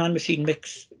other man-machine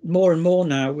mix, more and more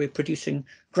now we're producing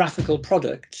graphical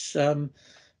products.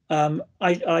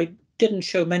 I didn't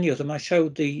show many of them. I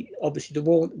showed obviously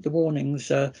the warnings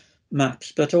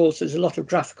maps, but also there's a lot of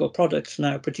graphical products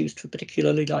now produced for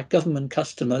particularly like government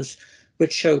customers,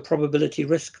 which show probability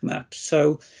risk maps.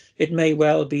 So it may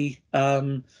well be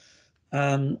more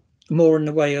in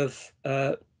the way of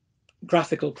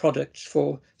graphical products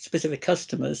for specific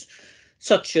customers,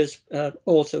 such as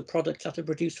also products that are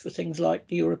produced for things like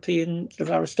the European sort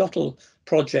of Aristotle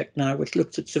project now, which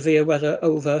looks at severe weather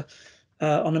over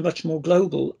on a much more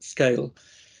global scale.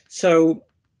 So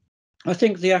I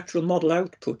think the actual model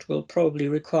output will probably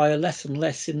require less and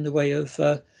less in the way of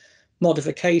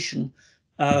modification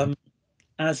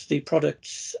as the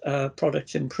products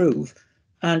improve,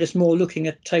 and it's more looking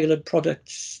at tailored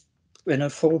products,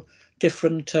 for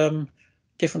different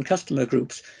customer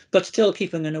groups, but still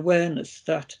keeping an awareness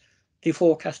that the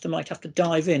forecaster might have to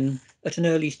dive in at an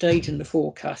early stage in the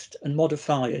forecast and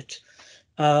modify it.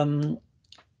 When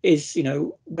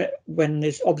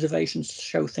there's observations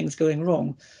show things going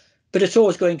wrong. But it's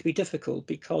always going to be difficult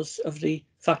because of the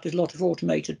fact that a lot of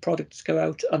automated products go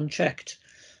out unchecked.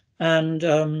 And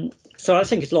so I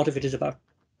think a lot of it is about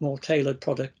more tailored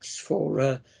products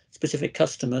for specific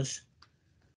customers.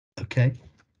 Okay,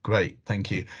 great,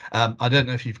 thank you. I don't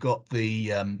know if you've got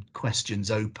the questions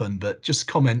open, but just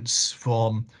comments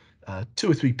from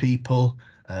 2 or 3 people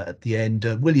at the end.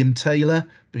 William Taylor,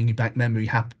 bringing back many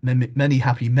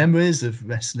happy memories of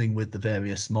wrestling with the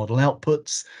various model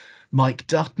outputs. Mike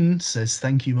Dutton says,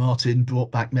 thank you, Martin,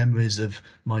 brought back memories of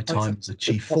my time as a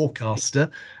chief forecaster,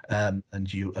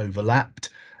 and you overlapped.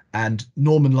 And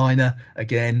Norman Liner,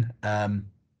 again,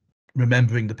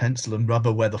 remembering the pencil and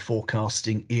rubber weather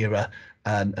forecasting era,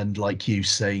 and like you,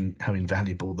 saying how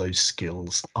invaluable those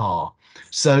skills are.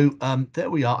 So there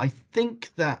we are. I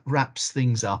think that wraps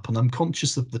things up, and I'm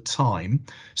conscious of the time.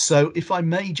 So if I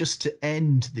may, just to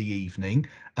end the evening,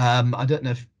 I don't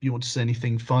know if you want to say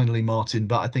anything finally, Martin,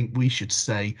 but I think we should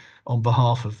say, on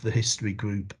behalf of the history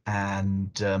group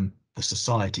and the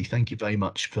society, thank you very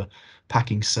much for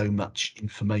packing so much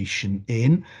information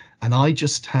in. And I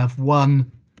just have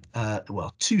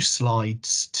well, two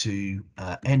slides to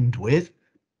end with,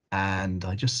 and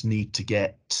I just need to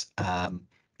get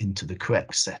into the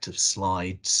correct set of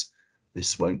slides.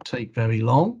 This won't take very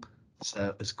long,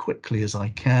 so as quickly as I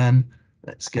can,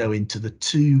 let's go into the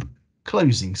two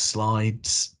closing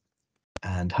slides,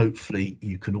 and hopefully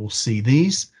you can all see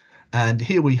these. And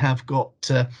here we have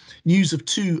got news of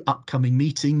two upcoming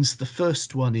meetings. The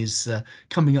first one is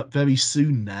coming up very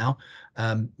soon now.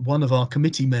 One of our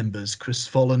committee members, Chris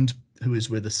Folland, who is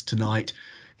with us tonight,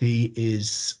 he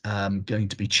is going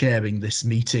to be chairing this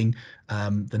meeting,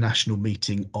 the national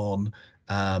meeting on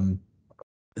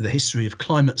the history of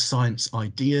climate science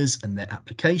ideas and their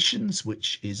applications,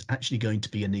 which is actually going to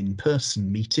be an in-person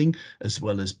meeting, as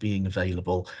well as being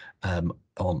available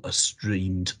on a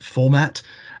streamed format.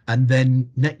 And then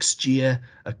next year,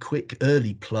 a quick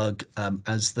early plug,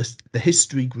 as the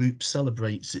history group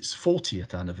celebrates its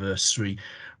 40th anniversary,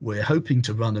 we're hoping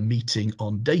to run a meeting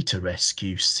on data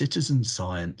rescue, citizen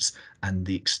science, and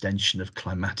the extension of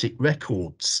climatic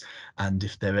records. And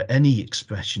if there are any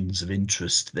expressions of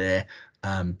interest there,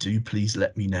 do please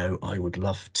let me know. I would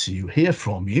love to hear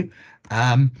from you.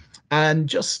 And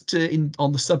just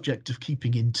on the subject of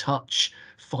keeping in touch,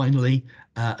 finally,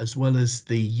 as well as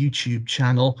the YouTube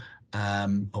channel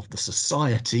of the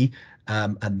Society,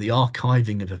 and the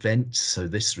archiving of events, so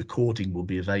this recording will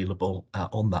be available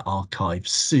on that archive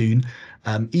soon.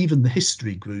 Even the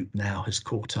history group now has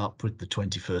caught up with the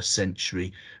 21st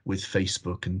century, with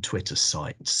Facebook and Twitter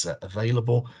sites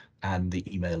available, and the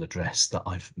email address that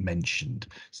I've mentioned.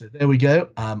 So there we go.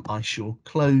 I shall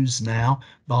close now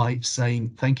by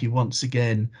saying thank you once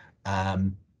again,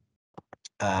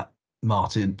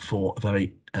 Martin, for a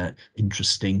very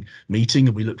interesting meeting,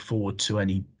 and we look forward to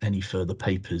any further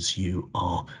papers you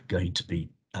are going to be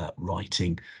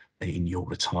writing in your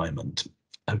retirement.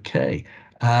 Okay,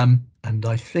 and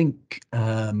I think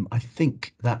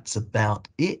that's about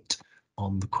it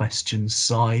on the questions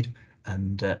side,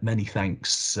 and many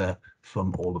thanks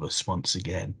from all of us once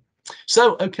again.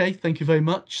 So, okay, thank you very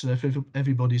much. So if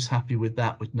everybody's happy with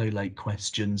that, with no late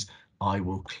questions, I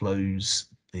will close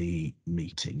the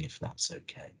meeting, if that's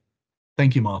okay.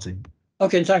 Thank you, Martin.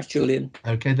 Okay, thanks, Julian.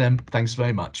 Okay then, thanks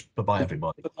very much. Bye-bye,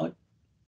 everybody. Bye-bye.